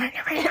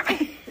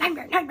 Nightmare.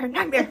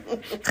 Nightmare.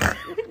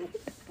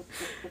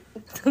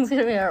 That's going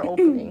to be our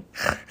opening.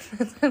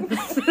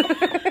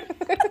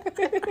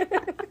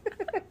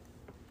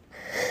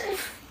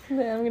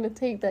 Man, I'm going to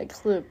take that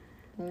clip.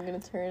 I'm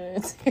going to turn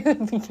it into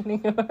the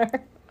beginning of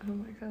our... Oh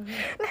my god.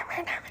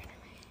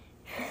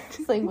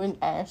 It's like when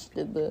Ash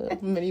did the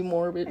mini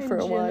morbid And for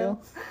a Jenna.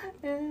 while.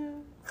 Yeah.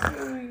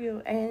 Here we go.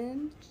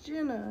 And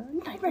Jenna.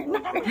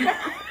 Nightmare.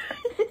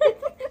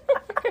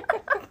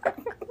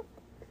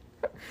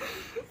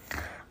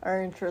 our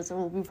intros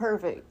will be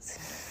perfect.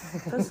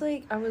 That's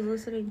like, I was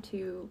listening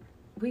to,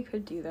 we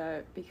could do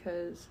that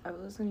because I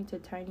was listening to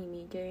Tiny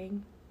Meat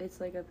Gang. It's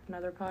like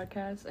another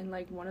podcast, and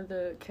like one of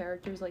the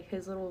characters, like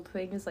his little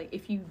thing is like,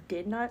 if you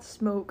did not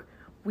smoke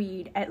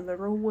weed at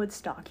literal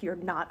Woodstock, you're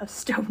not a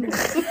stoner.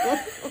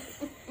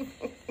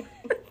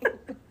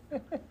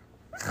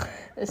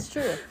 It's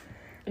true.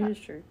 It is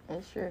true.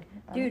 It's true.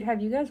 Dude,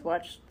 have you guys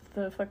watched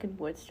the fucking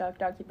Woodstock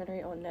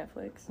documentary on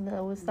Netflix?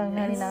 No, Woodstock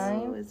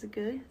 99. Is it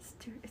good?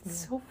 Dude,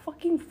 it's so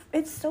fucking,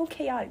 it's so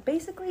chaotic.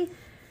 Basically,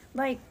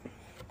 like,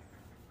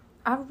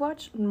 I've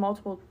watched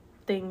multiple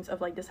things of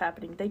like this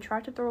happening. They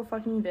tried to throw a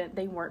fucking event,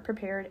 they weren't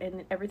prepared,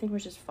 and everything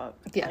was just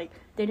fucked. Yeah. Like,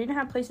 they didn't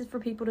have places for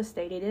people to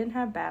stay, they didn't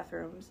have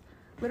bathrooms.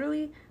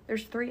 Literally,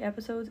 there's 3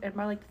 episodes, and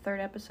by like the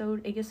 3rd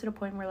episode, it gets to the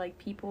point where like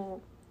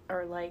people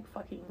are like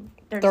fucking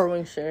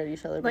throwing shit at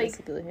each other, like,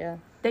 basically, yeah.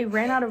 They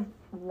ran out of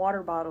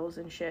water bottles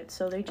and shit,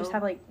 so they just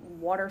have like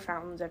water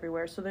fountains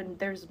everywhere. So then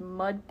there's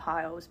mud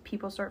piles,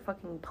 people start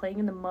fucking playing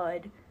in the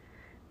mud,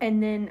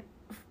 and then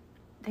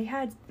they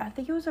had, I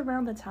think it was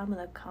around the time of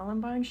the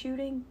Columbine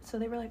shooting, so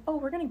they were like, oh,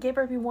 we're gonna give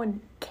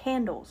everyone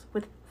candles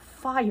with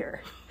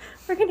fire.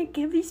 We're gonna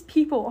give these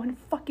people on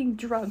fucking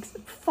drugs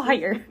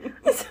fire.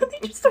 So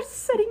they just start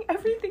setting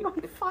everything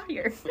on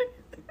fire.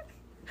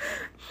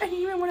 And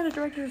even one of the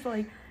directors was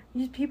like,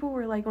 these people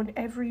were like on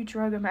every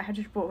drug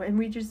imaginable, and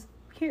we just,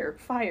 here,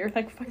 fire,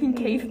 like fucking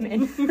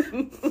cavemen.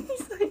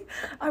 It's like,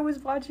 I was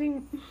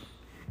watching,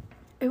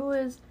 it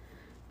was,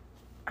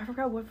 I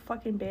forgot what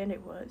fucking band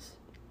it was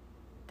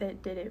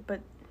that did it,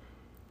 but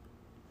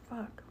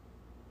fuck,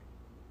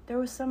 there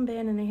was some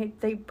band, and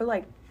they were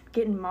like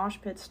getting mosh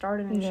pits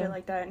started and shit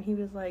like that, and he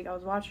was like, I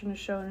was watching the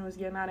show and it was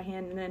getting out of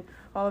hand, and then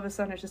all of a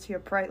sudden I just hear a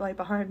bright light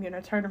behind me, and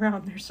I turn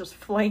around and there's just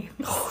flames.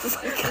 Oh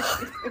my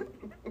god.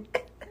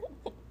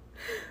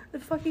 The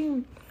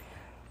fucking,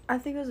 I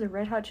think it was the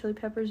Red Hot Chili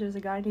Peppers, there's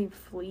a guy named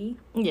Flea.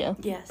 Yeah.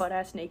 Yes. Butt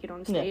ass naked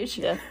on stage.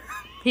 Yeah.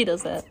 He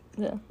does that.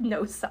 Yeah.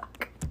 No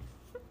sock.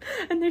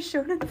 And they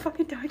showed in the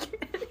fucking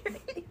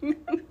documentary.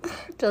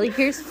 So, like,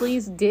 here's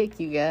Flea's dick,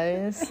 you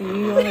guys.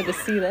 You wanted to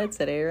see that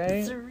today, right?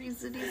 There's a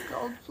reason he's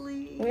called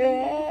Flea.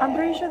 Yeah. I'm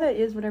pretty sure that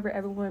is whenever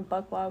everyone went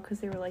buck wild,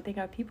 because they were like, they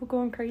got people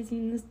going crazy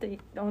in this day,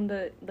 on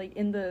the, like,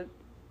 in the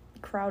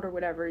crowd or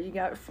whatever. You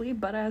got Flea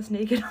butt ass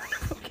naked on the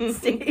fucking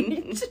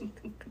stage.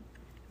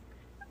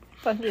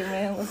 Fuck it,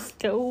 man. Let's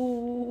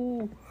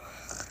go.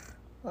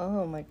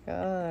 Oh my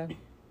god.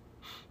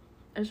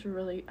 It's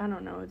really, I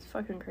don't know, it's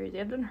fucking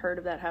crazy. I've been heard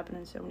of that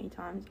happening so many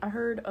times. I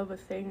heard of a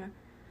thing,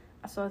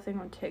 I saw a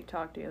thing on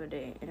TikTok the other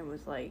day, and it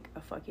was like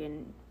a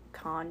fucking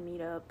con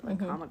meetup, like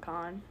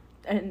Comic-Con,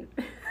 and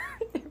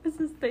there was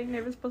this thing,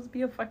 there was supposed to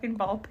be a fucking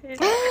ball pit.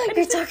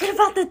 You're talking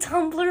about the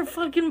Tumblr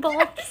fucking ball.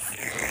 It's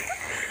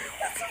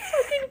a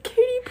fucking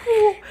kiddie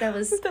pool. That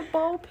was the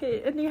ball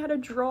pit, and they had a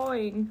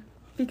drawing.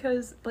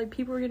 Because, like,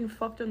 people were getting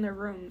fucked in their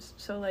rooms.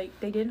 So, like,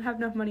 they didn't have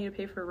enough money to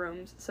pay for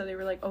rooms. So they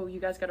were like, oh, you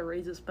guys gotta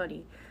raise this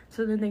money.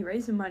 So then they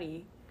raised the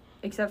money,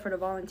 except for the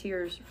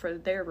volunteers for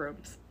their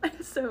rooms.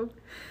 So,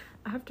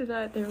 after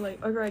that, they were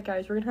like, alright,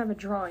 guys, we're gonna have a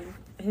drawing.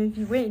 And if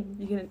you win,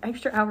 you get an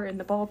extra hour in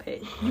the ball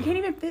pit. You can't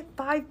even fit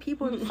 5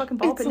 people in the fucking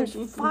ball pit.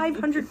 There's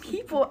 500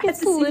 people at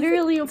It's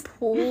literally a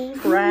pool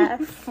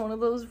raft. One of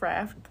those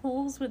raft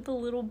pools with the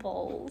little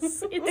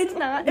balls. It's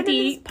not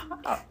deep. It's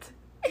popped.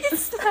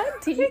 It's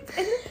not deep.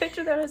 In the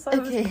picture that I saw,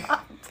 it was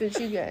popped. But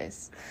you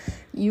guys,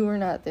 you were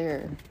not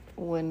there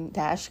when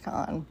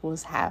DashCon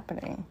was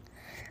happening.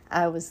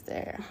 I was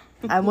there.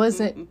 I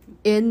wasn't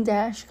in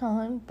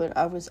DashCon, but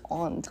I was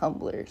on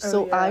Tumblr.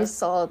 So yeah. I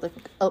saw the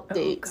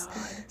updates. Oh,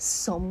 God.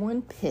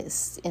 Someone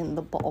pissed in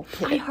the ball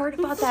pit. I heard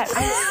about that.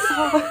 I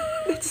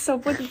saw that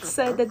someone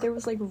said that there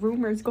was like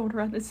rumors going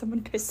around that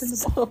someone pissed in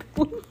the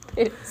ball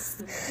pit.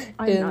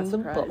 I'm in not the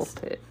ball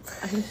surprised. pit.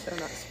 I'm so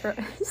not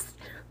surprised.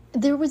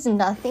 There was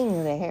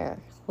nothing there.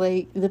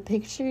 Like, the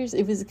pictures,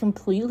 it was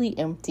completely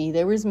empty.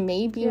 There was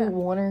maybe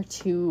 1 or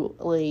 2,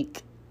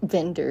 like,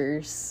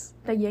 vendors.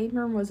 The game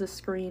room was a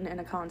screen and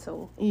a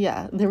console.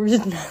 Yeah, there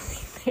was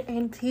nothing there.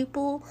 And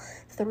people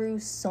threw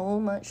so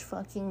much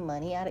fucking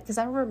money at it. Because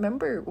I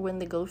remember when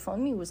the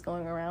GoFundMe was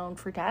going around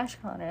for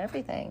DashCon and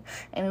everything.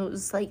 And it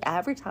was, like,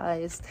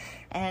 advertised.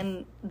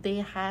 And they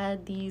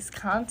had these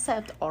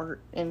concept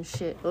art and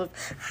shit of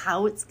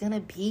how it's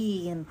gonna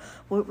be and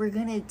what we're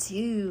gonna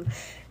do.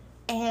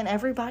 And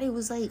everybody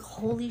was like,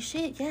 holy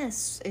shit,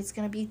 yes, it's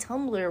gonna be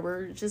Tumblr.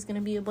 We're just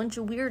gonna be a bunch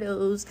of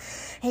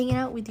weirdos hanging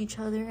out with each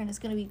other, and it's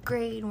gonna be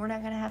great, and we're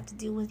not gonna have to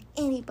deal with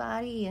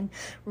anybody, and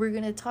we're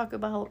gonna talk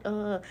about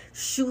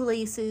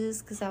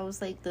shoelaces, because that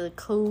was like the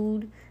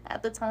code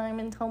at the time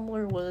in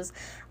Tumblr was,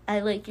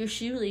 I like your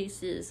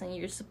shoelaces, and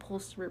you're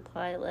supposed to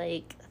reply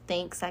like,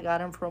 thanks, I got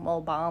them from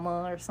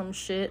Obama or some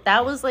shit.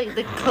 That was like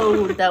the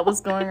code that was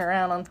going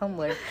around on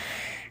Tumblr.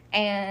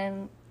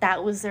 And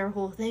that was their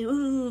whole thing.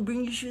 Ooh,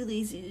 bring your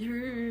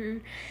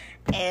shoelaces.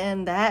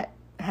 And that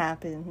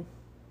happened.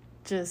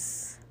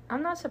 Just...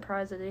 I'm not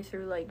surprised that they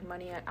threw, like,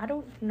 money at... I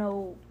don't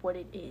know what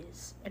it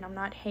is, and I'm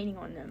not hating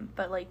on them,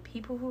 but, like,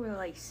 people who are,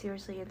 like,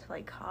 seriously into,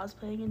 like,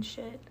 cosplaying and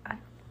shit,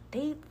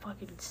 they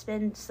fucking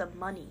spend some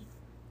money.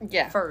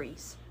 Yeah.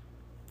 Furries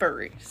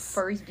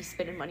be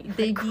spending money.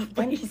 They be,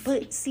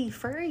 but see,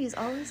 furries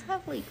always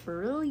have like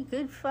really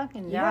good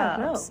fucking jobs. Yeah,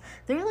 no.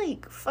 They're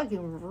like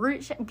fucking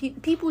rich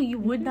people you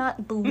would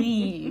not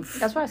believe.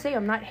 That's why I say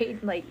I'm not hating.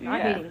 Like, not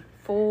hating.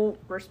 Full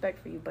respect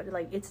for you, but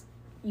like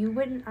you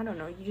wouldn't. I don't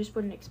know. You just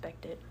wouldn't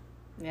expect it.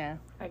 Yeah.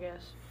 I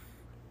guess.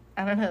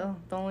 I don't know.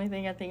 The only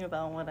thing I think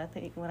about when I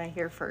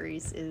hear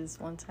furries is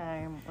one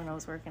time when I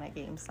was working at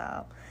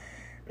GameStop.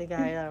 The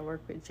guy that I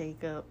work with,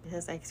 Jacob,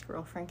 his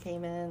ex-girlfriend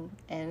came in,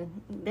 and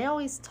they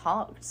always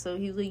talked. So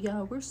he was like,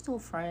 yeah, we're still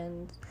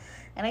friends.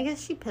 And I guess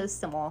she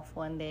pissed him off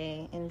one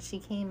day, and she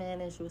came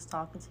in and she was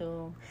talking to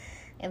him.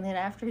 And then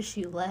after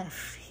she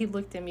left, he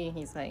looked at me and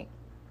he's like,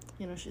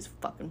 you know, she's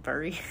fucking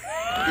furry.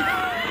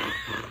 I'm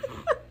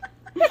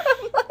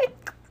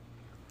like,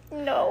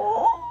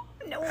 no.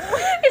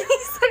 And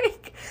he's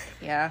like,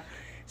 yeah,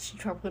 she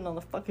tried putting on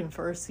the fucking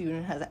fursuit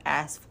and has an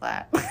ass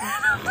flap.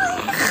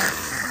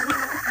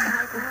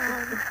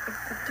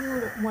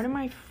 Dude, one of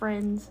my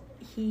friends,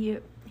 he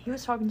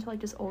was talking to like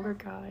this older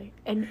guy,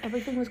 and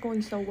everything was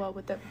going so well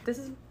with them.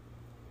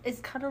 It's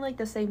kind of like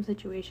the same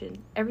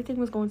situation. Everything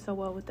was going so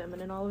well with them,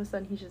 and then all of a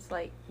sudden he just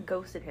like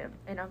ghosted him,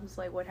 and I was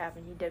like, what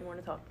happened? He didn't want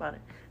to talk about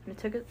it, and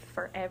it took it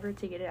forever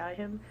to get it out of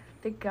him.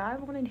 The guy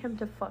wanted him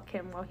to fuck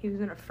him while he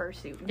was in a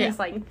fursuit. Yeah. He's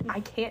like,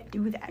 I can't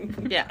do that.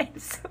 Yeah.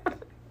 It's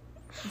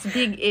a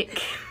big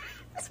ick.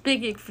 It's a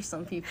big ick for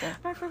some people.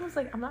 My friend was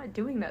like, I'm not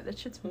doing that. That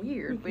shit's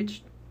weird.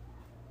 Which,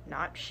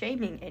 not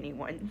shaming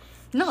anyone.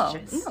 No.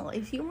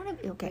 If you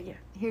want to, okay. Yeah.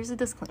 Here's a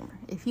disclaimer: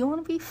 if you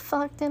want to be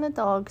fucked in a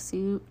dog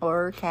suit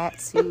or a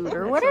cat suit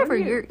or whatever,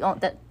 you're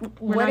that.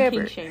 We're whatever.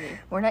 Not kink shaming.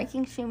 We're not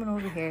kink shaming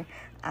over here.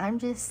 I'm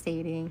just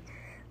stating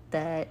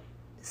that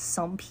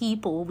some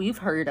people we've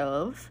heard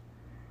of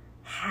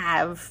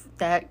have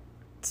that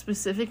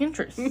specific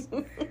interest.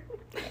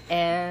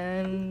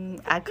 And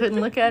I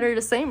couldn't look at her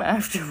the same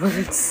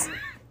afterwards.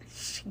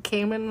 She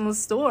came in the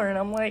store and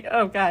I'm like,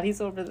 oh god, he's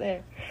over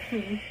there.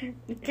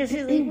 Because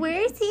she's like,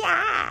 where's he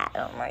at?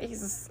 I'm like,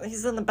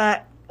 he's in the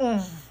back.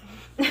 In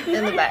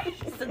the back.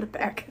 He's in the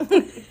back.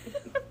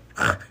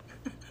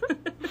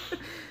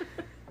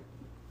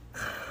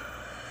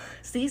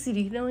 Stacey, do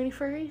you know any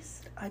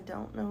furries? I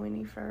don't know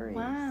any furries.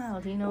 Wow,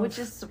 do you know? Which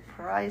is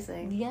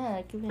surprising.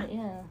 Yeah,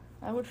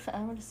 I would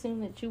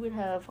assume that you would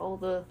have all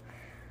the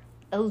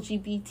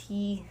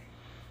LGBTQ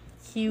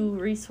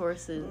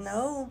resources.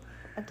 No,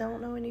 I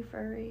don't know any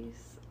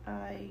furries.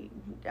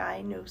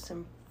 I know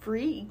some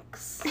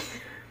freaks.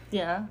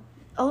 Yeah.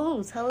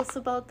 Oh, tell us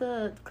about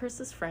the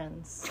Chris's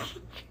friends.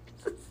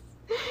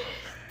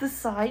 The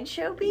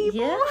sideshow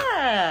people?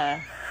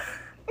 Yeah.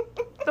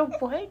 The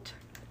what?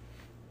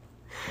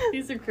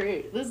 These are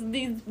great.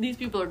 These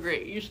people are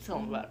great. You should tell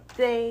them about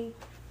it.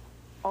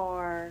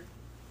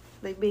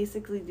 They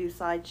basically do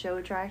sideshow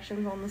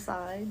attractions on the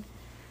side.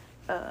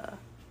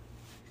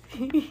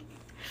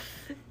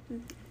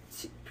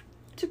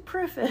 To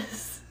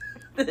preface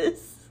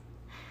this,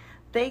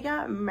 they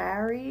got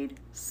married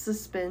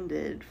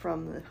suspended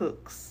from the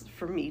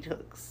meat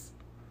hooks.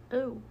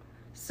 Oh.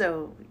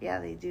 So, yeah,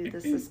 they do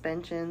the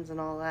suspensions and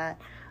all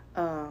that.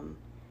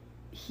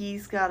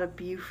 He's got a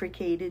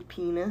bifurcated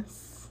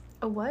penis.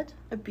 A what?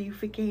 A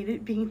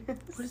bifurcated penis.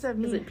 What does that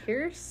mean? Is it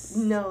pierced?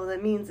 No,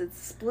 that means it's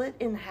split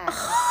in half.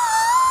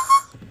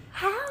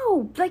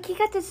 How? Like, he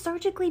got this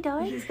surgically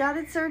done? He's got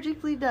it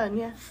surgically done,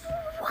 yes.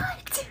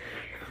 What?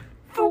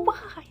 For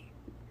why?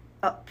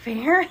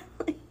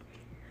 Apparently.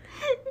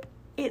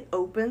 It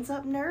opens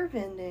up nerve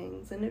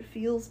endings and it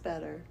feels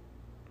better.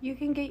 You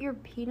can get your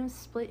penis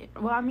split.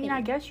 Well, I mean, I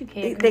guess you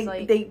can.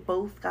 They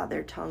both got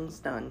their tongues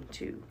done,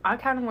 too. I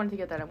kind of wanted to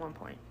get that at one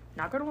point.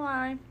 Not gonna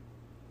lie.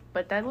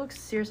 But that looks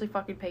seriously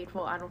fucking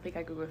painful. I don't think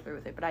I could go through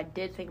with it. But I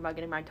did think about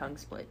getting my tongue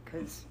split,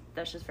 because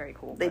that's just very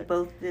cool. They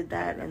both did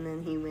that, and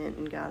then he went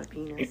and got a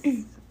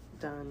penis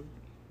done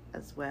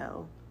as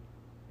well.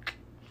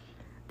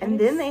 And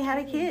then they had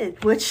a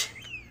kid, which...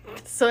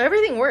 So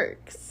everything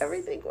works.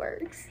 Everything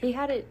works. They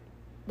had a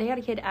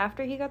kid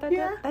after he got that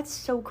done? That's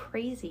so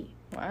crazy.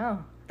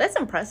 Wow. That's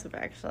impressive,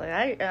 actually.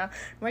 I'm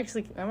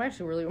actually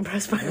really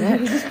impressed by that.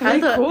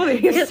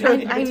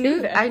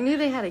 I knew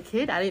they had a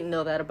kid. I didn't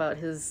know that about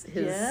his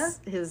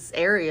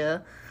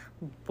area,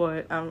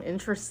 but I'm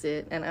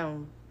interested and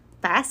I'm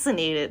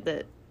fascinated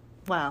that.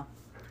 Wow.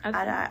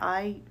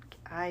 I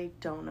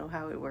don't know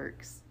how it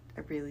works.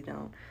 I really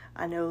don't.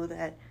 I know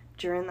that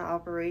during the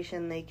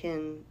operation they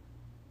can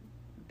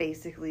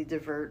basically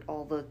divert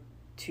all the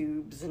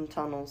tubes and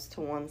tunnels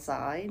to one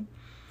side.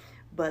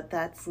 But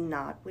that's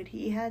not what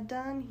he had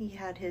done. He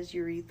had his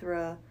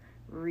urethra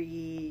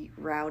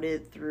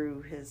rerouted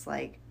through his,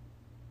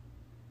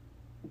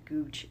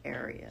 gooch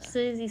area. So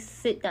does he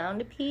sit down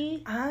to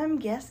pee? I'm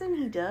guessing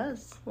he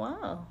does.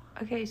 Wow.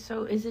 Okay,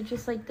 so is it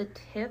just, the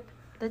tip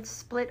that's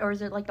split, or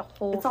is it, the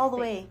whole It's all the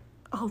thing? way.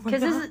 Oh my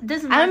god.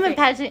 This is I'm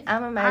imagining,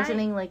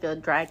 a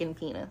dragon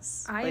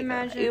penis.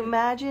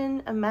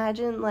 Imagine, a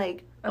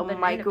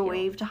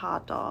microwaved peel.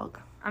 hot dog.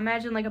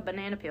 Imagine, a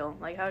banana peel.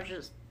 How it's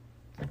just...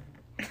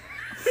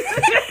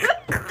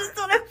 That's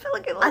what I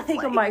what it looks I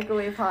think like. a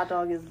microwave hot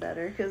dog is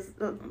better because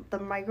the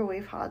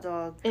microwave hot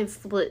dog, It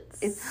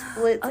splits. it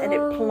splits and it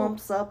Oh.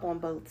 plumps up on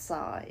both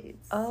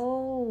sides.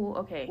 Oh,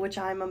 okay. Which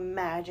I'm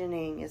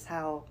imagining is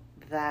how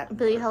that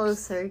Billy, works. hello,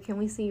 sir. Can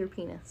we see your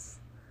penis?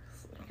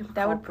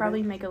 That would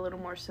probably make a little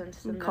more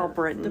sense than call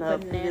Britton the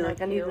up and be banana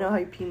like, I need to peel. know how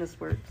your penis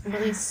works.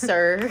 Billy,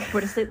 sir. What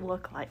does it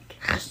look like?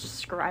 Just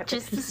describe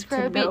Just it.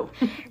 describe it.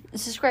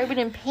 Describe it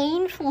in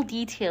painful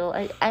detail.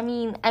 I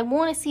mean, I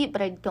want to see it,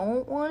 but I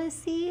don't want to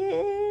see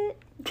it.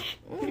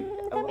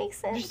 That makes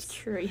sense. Just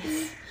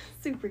curious.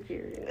 Super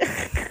curious.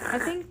 I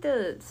think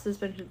the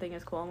suspension thing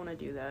is cool. I want to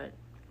do that.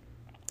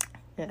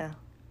 Yeah.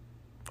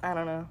 I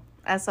don't know.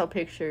 I saw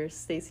pictures.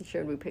 Stacy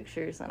showed me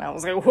pictures, and I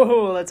was like,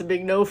 whoa, that's a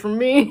big no from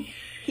me.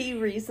 He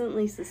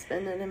recently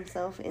suspended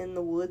himself in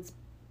the woods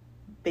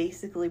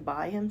basically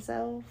by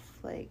himself.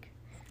 Like,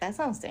 That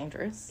sounds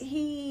dangerous.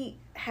 he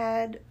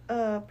had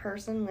a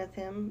person with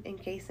him in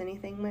case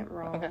anything went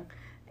wrong. Okay.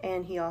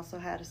 And he also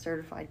had a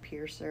certified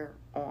piercer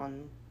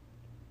on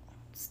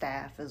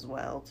staff as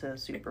well to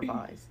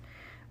supervise.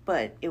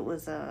 But it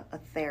was a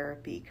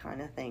therapy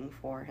kind of thing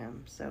for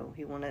him. So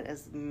he wanted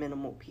as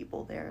minimal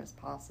people there as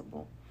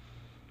possible.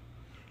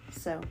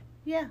 So,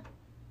 yeah.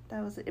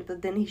 That was it.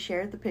 But then he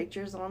shared the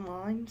pictures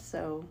online,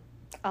 so...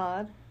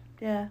 Odd.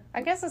 Yeah.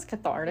 I guess it's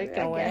cathartic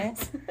in a way.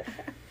 guess.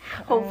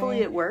 Hopefully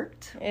it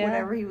worked. Yeah.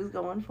 Whatever he was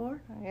going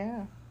for.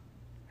 Yeah.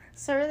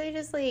 So are they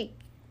just, like,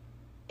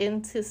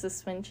 into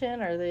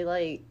suspension? Are they,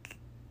 like,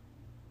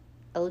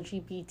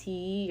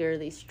 LGBT? Are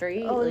they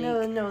straight? Oh,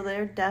 like... no,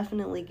 they're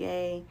definitely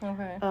gay.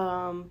 Okay.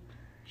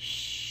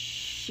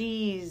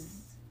 She's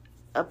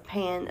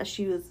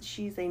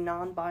she's a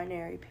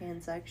non-binary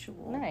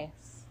pansexual.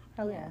 Nice.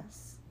 Hell yeah.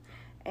 Yes.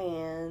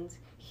 And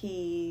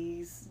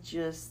he's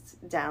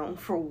just down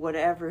for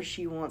whatever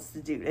she wants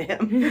to do to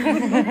him.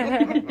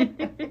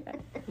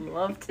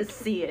 Love to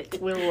see it.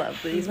 We'll love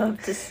these.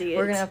 Love to see it.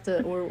 We're gonna have to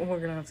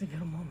get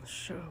him on the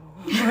show.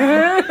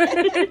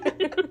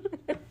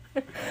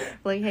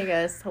 Like, hey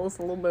guys, tell us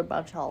a little bit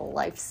about y'all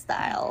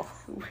lifestyle.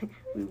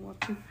 We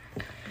want to.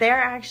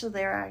 They're actually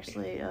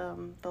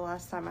the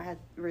last time I had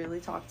really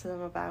talked to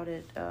them about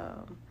it,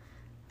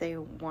 they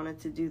wanted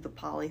to do the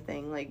poly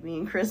thing like me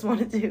and Chris want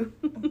to do.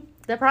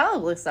 They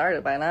probably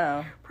started by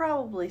now.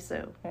 Probably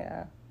so.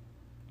 Yeah.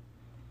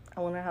 I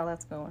wonder how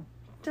that's going.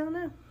 Don't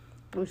know.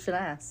 We should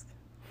ask.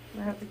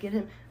 I have to get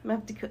him. I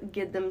have to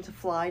get them to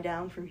fly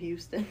down from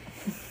Houston.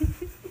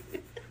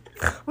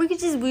 We could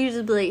just be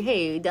like,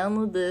 hey,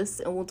 download this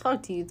and we'll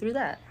talk to you through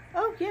that.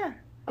 Oh yeah.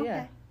 Okay.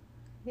 Yeah.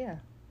 Yeah.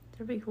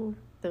 That'd be cool.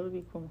 That would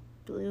be cool.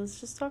 Billy, let's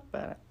just talk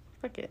about it.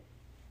 Fuck it.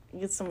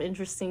 Get some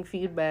interesting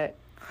feedback.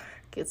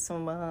 Get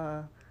some,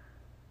 I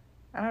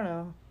don't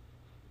know,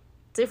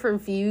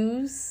 different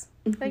views,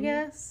 I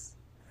guess.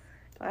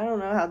 I don't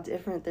know how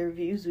different their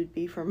views would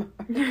be from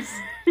ours.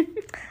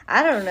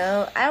 I don't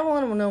know. I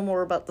want to know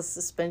more about the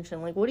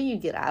suspension. Like, what do you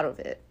get out of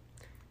it?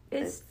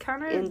 It's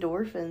kind of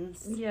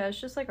endorphins. Yeah, it's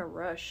just like a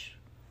rush.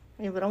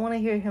 Yeah, but I want to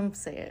hear him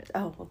say it.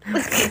 Oh,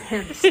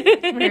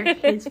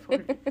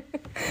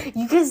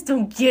 You guys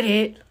don't get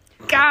it.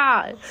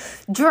 God,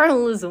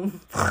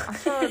 journalism. I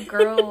saw a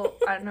girl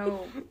I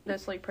know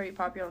that's like pretty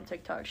popular on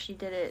TikTok. She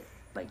did it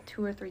like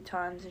 2 or 3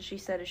 times, and she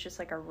said it's just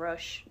like a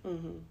rush.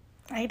 Mm-hmm.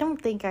 I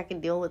don't think I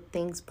can deal with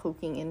things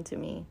poking into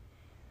me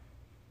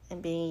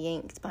and being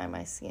yanked by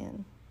my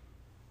skin.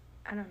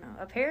 I don't know.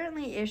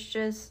 Apparently, it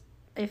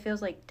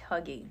feels like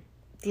tugging.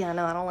 Yeah,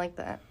 no, I don't like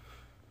that.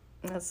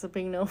 That's a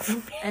big no for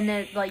me. And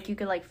then, like, you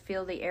could, like,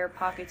 feel the air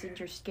pockets in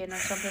your skin or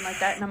something like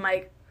that. And I'm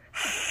like,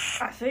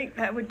 I think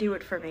that would do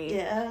it for me.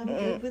 Yeah, I'm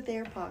good with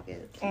air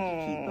pockets. You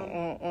can keep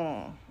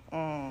them.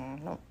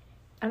 No.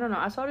 I don't know.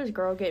 I saw this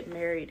girl get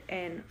married,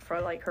 and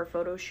for, like, her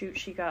photo shoot,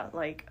 she got,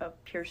 like, a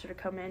piercer to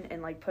come in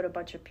and, like, put a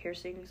bunch of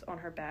piercings on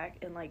her back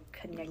and, like,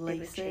 connected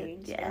Lace the it,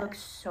 chains. yeah. It looks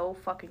so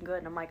fucking good.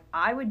 And I'm like,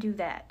 I would do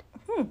that.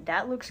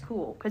 That looks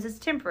cool. Because it's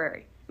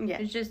temporary. Yeah.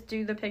 It's just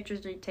do the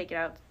pictures and take it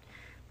out.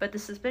 But the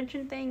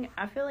suspension thing,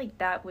 I feel like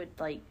that would,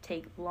 like,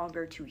 take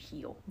longer to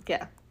heal.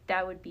 Yeah.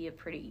 That would be a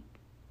pretty,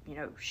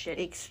 shit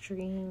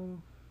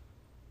Extreme.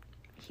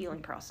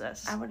 healing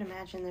process. I would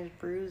imagine there's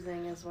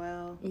bruising as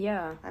well.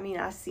 Yeah. I mean,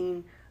 I've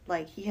seen,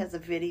 like, he has a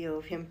video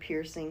of him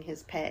piercing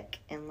his pec,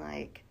 and,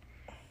 like,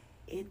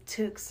 it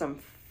took some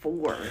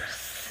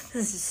force.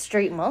 This is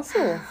straight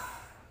muscle.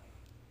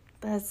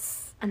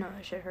 That's... I know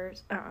that shit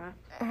hurts.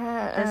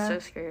 That's so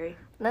scary.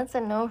 That's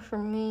a no for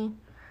me.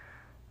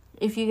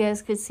 If you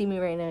guys could see me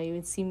right now, you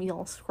would see me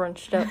all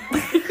scrunched up.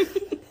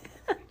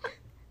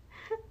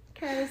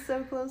 Kind of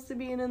so close to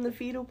being in the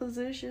fetal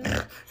position.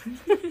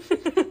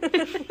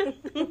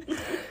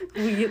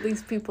 We get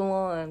these people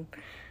on.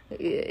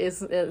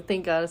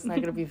 Thank God it's not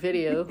going to be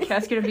video.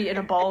 Cat's gonna be in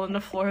a ball on the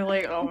floor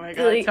like, oh my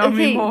god, Like, tell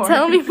me more.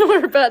 Tell me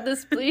more about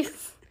this,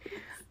 please.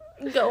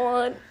 Go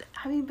on.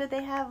 I mean, but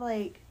they have,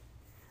 like,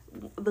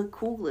 the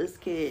coolest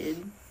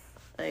kid.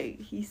 Like,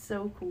 he's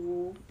so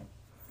cool.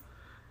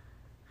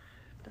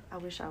 I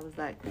wish I was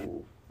that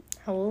cool.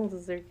 How old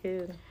is their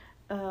kid?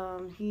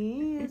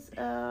 He is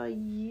a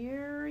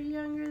year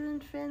younger than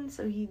Finn,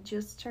 so he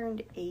just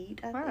turned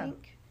 8, I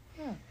think.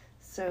 Yeah.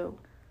 So,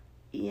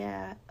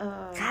 yeah.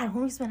 God,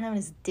 homie's been having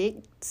his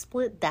dick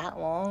split that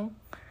long.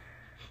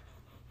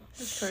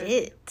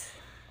 Shit.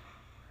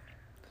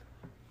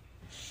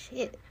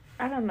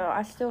 I don't know.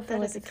 I still feel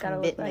That like is a it's gotta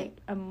look commitment.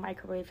 like a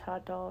microwave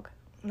hot dog.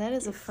 That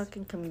is a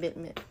fucking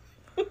commitment.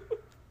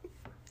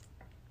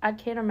 I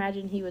can't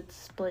imagine he would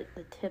split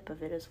the tip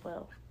of it as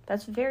well.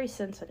 That's very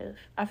sensitive.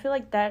 I feel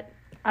like that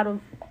out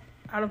of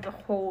the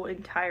whole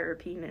entire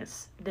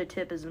penis, the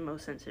tip is the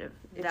most sensitive.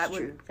 It's that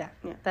true. Would,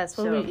 Yeah. That's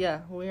what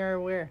we are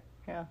aware.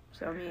 Yeah.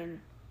 So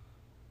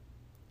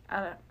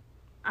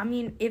I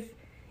mean, if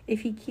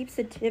he keeps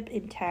the tip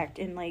intact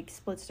and like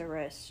splits the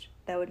rest,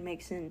 that would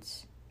make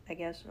sense, I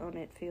guess, on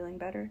it feeling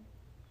better.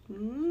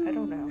 I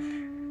don't know.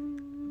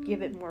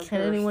 Give it more.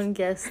 Can anyone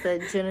guess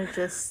that Jenna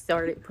just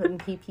started putting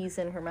pee-pees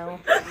in her mouth?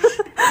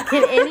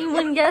 Can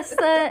anyone guess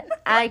that?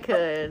 I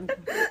could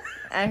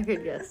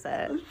guess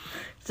that.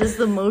 Just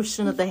the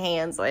motion of the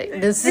hands, like,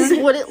 this is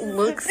what it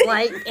looks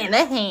like in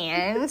a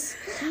hand.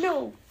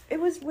 No, it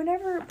was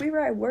whenever we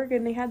were at work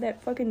and they had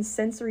that fucking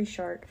sensory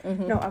shark.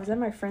 Mm-hmm. No, I was at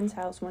my friend's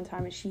house one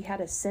time and she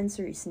had a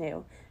sensory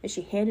snail and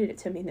she handed it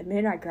to me and the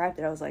minute I grabbed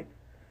it, I was like,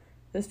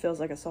 this feels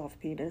like a soft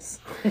penis.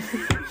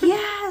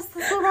 Yes,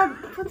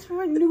 that's what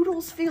my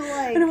noodles feel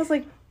like. And I was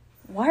like,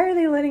 why are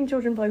they letting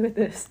children play with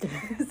this?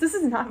 This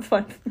is not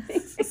fun for me.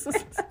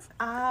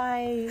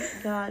 I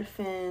got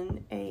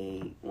Finn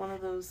one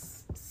of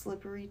those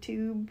slippery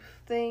tube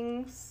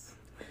things.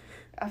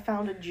 I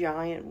found a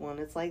giant one.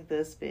 It's like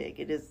this big.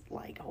 It is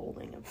like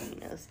holding a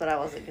penis, but I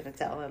wasn't going to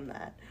tell him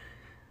that.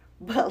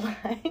 But,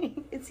 like,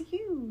 it's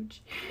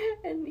huge.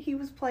 And he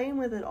was playing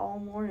with it all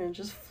morning,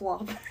 just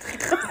flopping.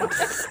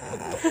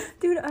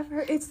 Dude, I've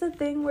heard, it's the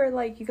thing where,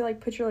 like, you can, like,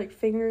 put your, like,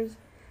 fingers.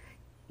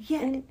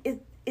 Yeah, and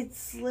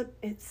it's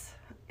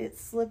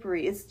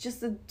slippery. It's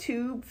just a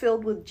tube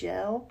filled with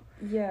gel.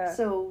 Yeah.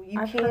 So you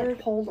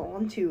can't hold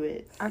on to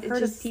it. I've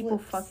heard of people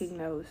fucking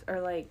those, or,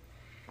 like...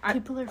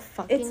 People are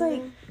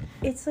fucking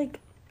It's like,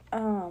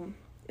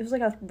 it was,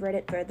 like, a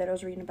Reddit thread that I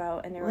was reading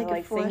about, and there were,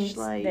 like, things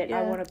that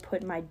I want to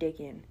put my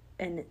dick in.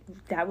 And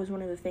that was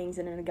one of the things,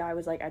 and then the guy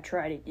was like, I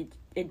tried it.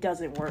 It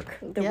doesn't work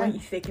the way you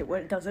think it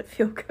would. It doesn't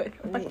feel good.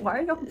 I'm like, why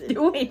are y'all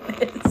doing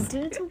this?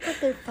 Dudes don't put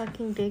their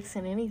fucking dicks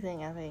in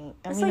anything, I think.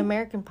 I mean, like,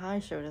 American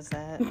Pie showed us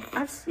that.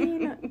 I've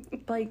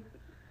seen, like,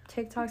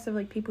 TikToks of,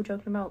 like, people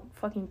joking about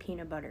fucking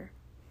peanut butter.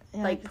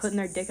 Yeah, like, putting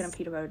their dick in a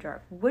peanut butter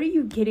jar. What are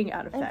you getting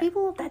out of that?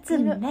 That's a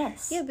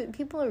mess. Yeah, but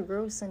people are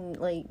gross, and,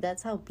 like,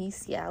 that's how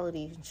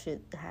bestiality and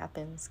shit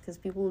happens. Because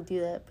people will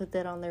do that, put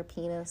that on their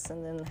penis,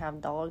 and then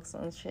have dogs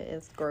and shit.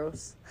 It's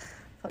gross.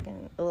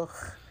 Fucking, ugh.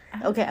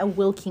 Okay, I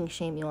will kink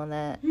shame you on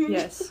that.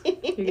 Yes.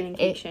 You're getting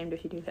kink shamed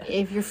if you do that.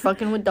 If you're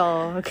fucking with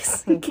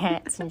dogs and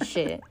cats and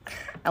shit,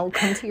 I will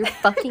come to your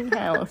fucking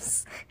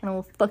house, and I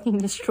will fucking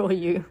destroy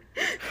you.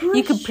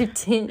 You can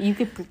pretend,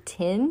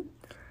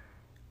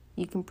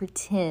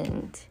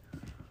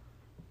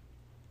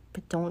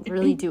 but don't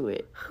really do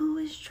it. Who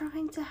is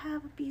trying to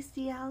have a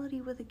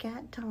bestiality with a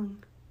cat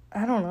tongue?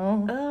 I don't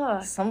know.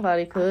 Ugh.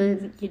 Somebody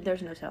could.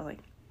 There's no telling.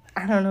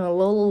 I don't know.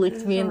 Lola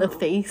licked me in the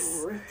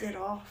face. Ripped it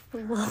off.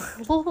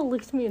 Lola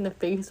licked me in the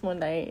face one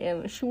night,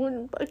 and she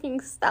wouldn't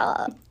fucking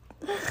stop.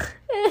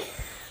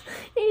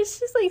 It's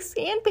just like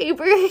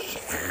sandpaper.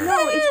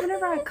 No, it's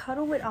whenever I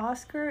cuddle with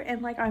Oscar,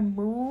 and, like, I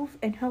move,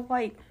 and he'll,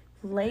 like,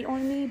 lay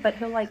on me, but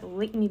he'll, like,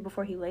 lick me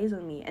before he lays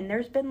on me. And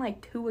there's been,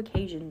 like, 2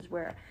 occasions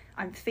where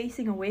I'm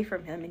facing away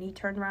from him, and he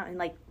turned around and,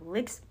 like,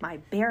 licks my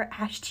bare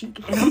ass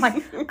cheek. And I'm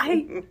like,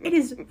 it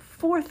is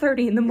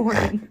 4:30 in the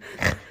morning.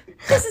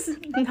 This is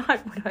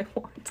not what I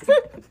want.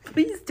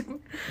 Please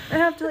don't. I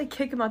have to, like,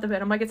 kick him out the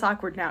bed. I'm like, it's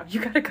awkward now.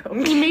 You gotta go.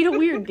 You made it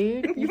weird,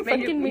 dude. You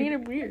made fucking made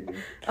it weird.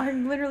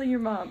 I'm literally your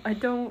mom. I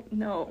don't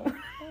know.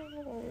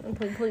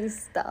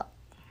 Please stop.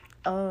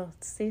 Oh,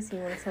 Stacey,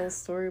 you want to tell a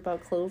story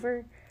about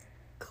Clover?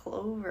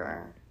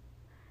 Clover.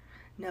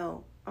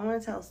 No, I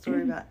want to tell a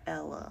story about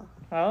Ella.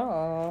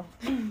 Oh.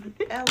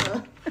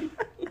 Ella.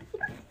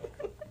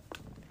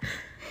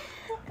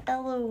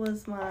 Ella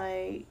was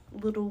my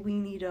little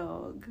weenie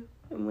dog.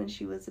 And when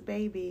she was a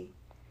baby,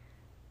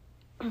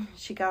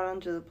 she got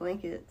under the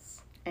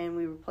blankets and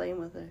we were playing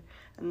with her.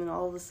 And then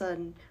all of a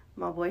sudden,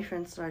 my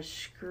boyfriend started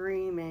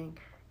screaming.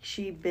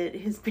 She bit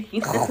his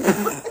penis.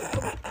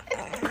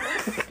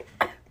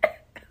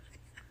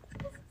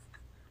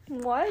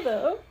 Why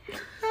though?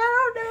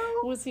 I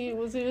don't know. Was he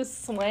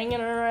just swinging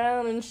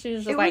around and she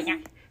was just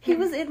He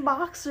was in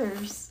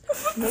boxers.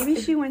 Maybe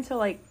she went to,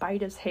 like,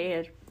 bite his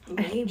head.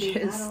 Maybe.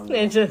 I don't know.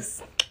 It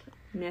just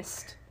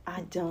missed.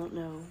 I don't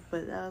know,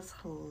 but that was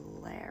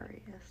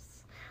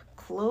hilarious.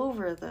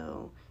 Clover,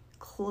 though.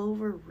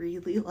 Clover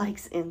really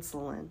likes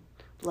insulin.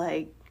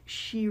 Like,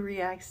 she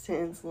reacts to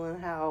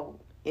insulin how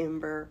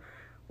Ember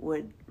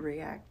would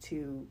react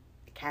to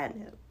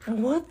catnip.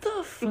 What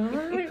the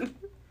fuck?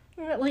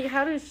 Like,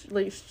 how does she,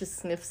 like, she just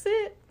sniffs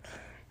it?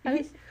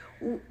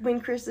 when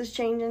Chris is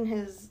changing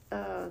his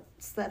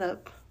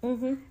setup,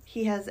 Mm-hmm.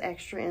 he has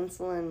extra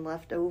insulin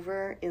left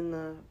over in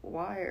the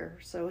wire,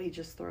 so he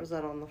just throws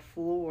that on the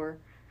floor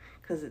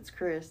because it's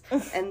Chris,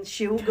 and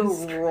she'll go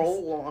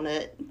roll on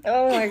it.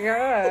 Oh my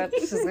god.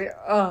 She's like,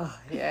 oh,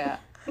 yeah.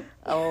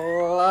 I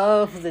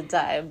love the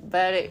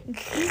diabetic.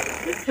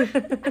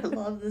 I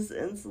love this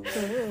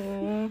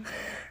insulin.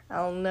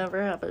 I'll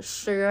never have a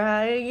sugar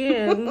high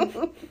again.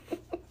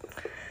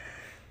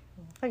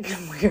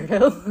 Fucking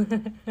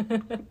weirdo.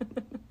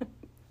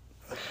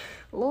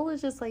 Lola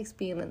just likes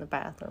being in the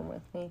bathroom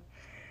with me.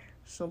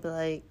 She'll be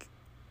like,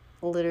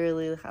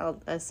 literally,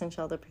 I sent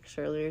y'all the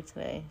picture earlier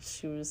today.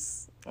 She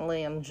was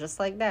laying just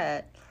like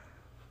that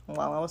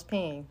while I was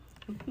peeing.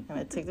 And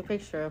I took the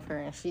picture of her,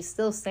 and she's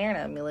still staring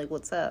at me like,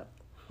 what's up?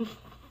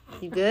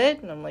 You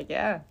good? And I'm like,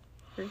 yeah,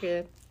 you're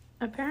good.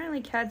 Apparently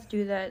cats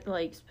do that,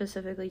 like,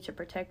 specifically to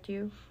protect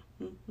you.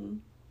 Mm-hmm.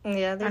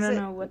 Yeah, I don't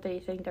know what they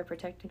think they're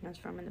protecting us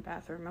from in the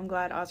bathroom. I'm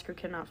glad Oscar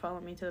cannot follow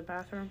me to the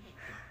bathroom.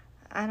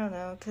 I don't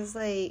know, because,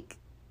 like,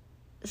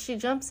 she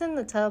jumps in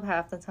the tub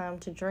half the time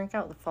to drink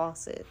out the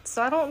faucet.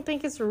 So I don't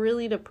think it's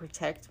really to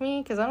protect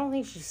me, because I don't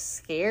think she's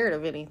scared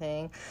of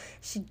anything.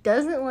 She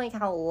doesn't like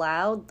how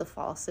loud the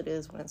faucet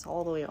is when it's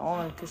all the way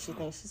on, because she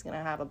thinks she's going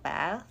to have a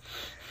bath.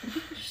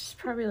 She's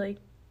probably like,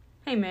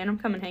 hey, man, I'm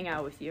coming hang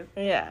out with you.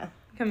 Yeah.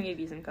 Come and give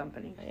you some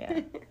company.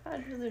 Yeah.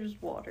 There's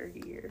water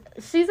here.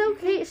 She's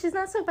okay. She's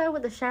not so bad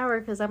with the shower,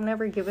 because I've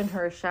never given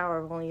her a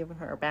shower. I've only given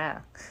her a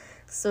bath.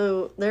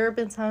 So there have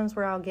been times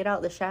where I'll get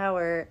out the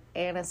shower,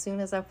 and as soon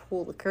as I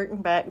pull the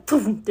curtain back,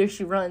 boom, there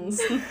she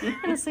runs. And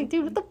it's like,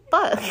 dude, what the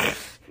fuck?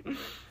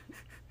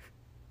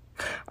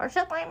 Or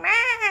she'll like,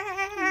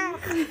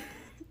 I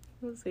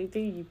was like,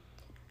 dude, you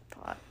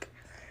fuck.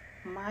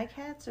 My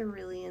cats are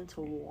really into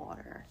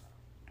water.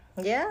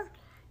 Yeah?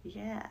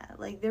 Yeah,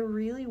 like they're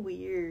really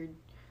weird.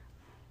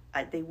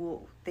 They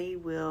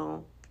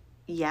will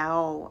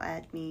yowl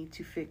at me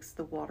to fix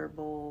the water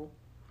bowl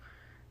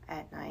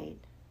at night.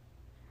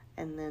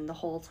 And then the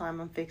whole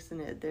time I'm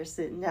fixing it, they're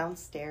sitting down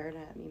staring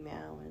at me,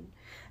 meowing.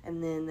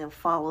 And then they'll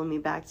follow me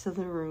back to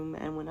the room,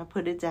 and when I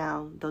put it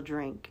down, they'll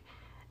drink.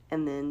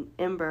 And then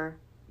Ember,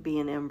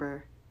 being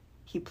Ember,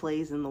 he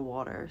plays in the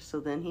water. So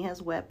then he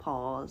has wet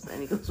paws, and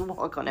he goes to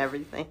walk on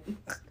everything.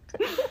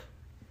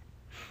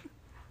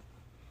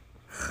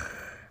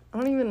 I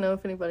don't even know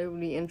if anybody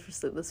would be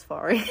interested this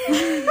far.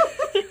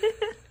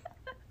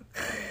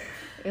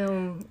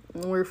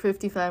 We're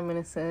 55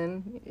 minutes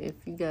in. If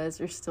you guys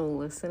are still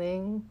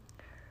listening,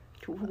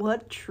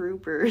 What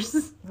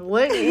troopers?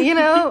 what, you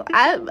know,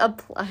 I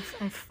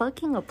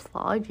fucking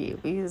applaud you,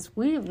 because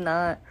we have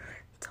not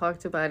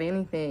talked about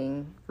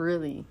anything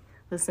really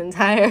this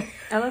entire.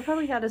 I love how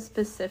we had a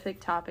specific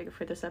topic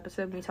for this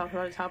episode. We talked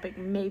about a topic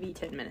maybe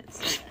 10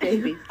 minutes.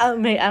 Baby. I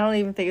don't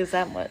even think it's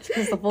that much,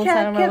 because the whole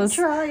Kat time I kept was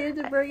trying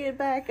to bring it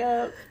back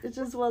up. It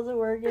just wasn't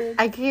working.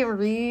 I can't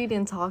read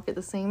and talk at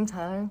the same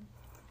time,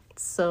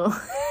 so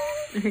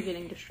You're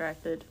getting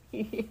distracted.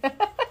 yeah.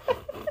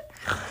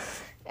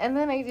 And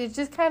then it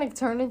just kind of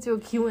turned into a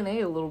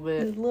Q&A a little A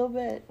bit. little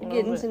bit. A little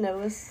Getting bit. to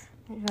know us.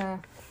 Yeah.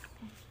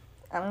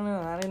 I don't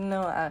know. I didn't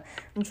know.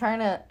 I'm trying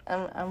to.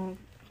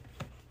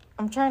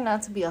 I'm trying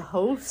not to be a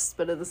host,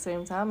 but at the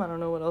same time, I don't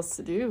know what else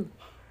to do.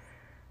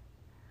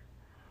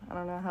 I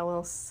don't know how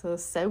else to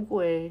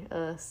segue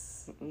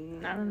us. I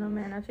don't know,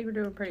 man. I think we're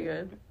doing pretty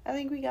good. I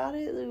think we got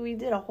it. We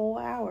did a whole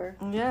hour.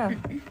 Yeah,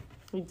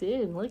 we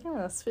did. Look at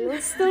us.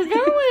 It's still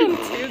going.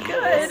 Too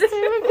good.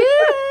 Too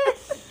good.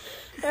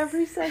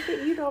 Every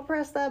second you don't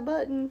press that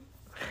button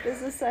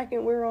is the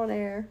second we're on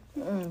air.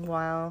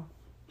 Wow.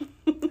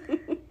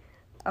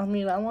 I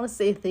mean, I want to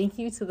say thank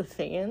you to the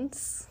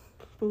fans.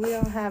 But we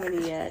don't have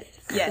any yet.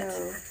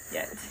 Yes.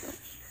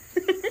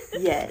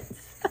 Yet.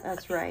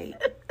 That's right.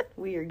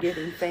 We are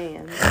getting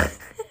fans.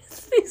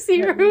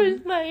 Stacey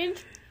ruined my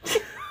intro.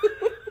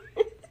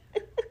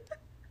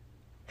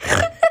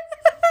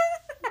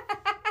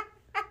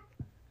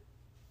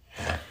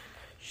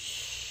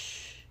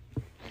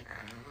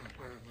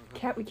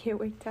 Kat, we can't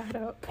wake that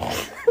up.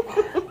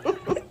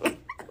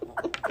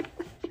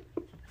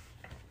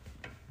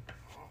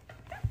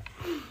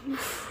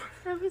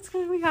 It's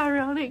gonna be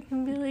ironic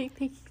and be like,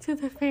 thank you to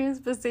the fans,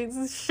 but Stacey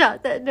just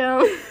shot that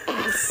down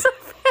so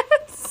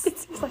fast. It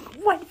seems like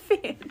white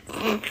fans.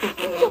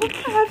 We don't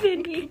have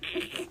any.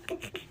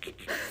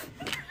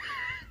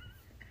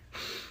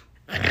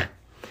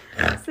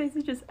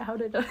 Stacey just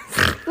outed us.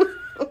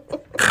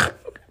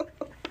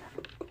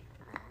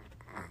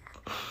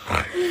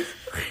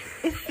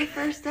 It's the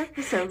first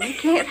episode. We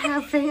can't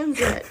have fans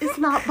yet. It's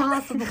not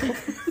possible.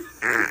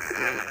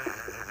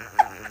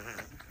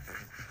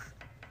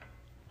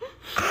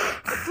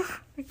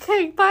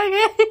 Okay,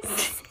 bye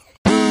guys.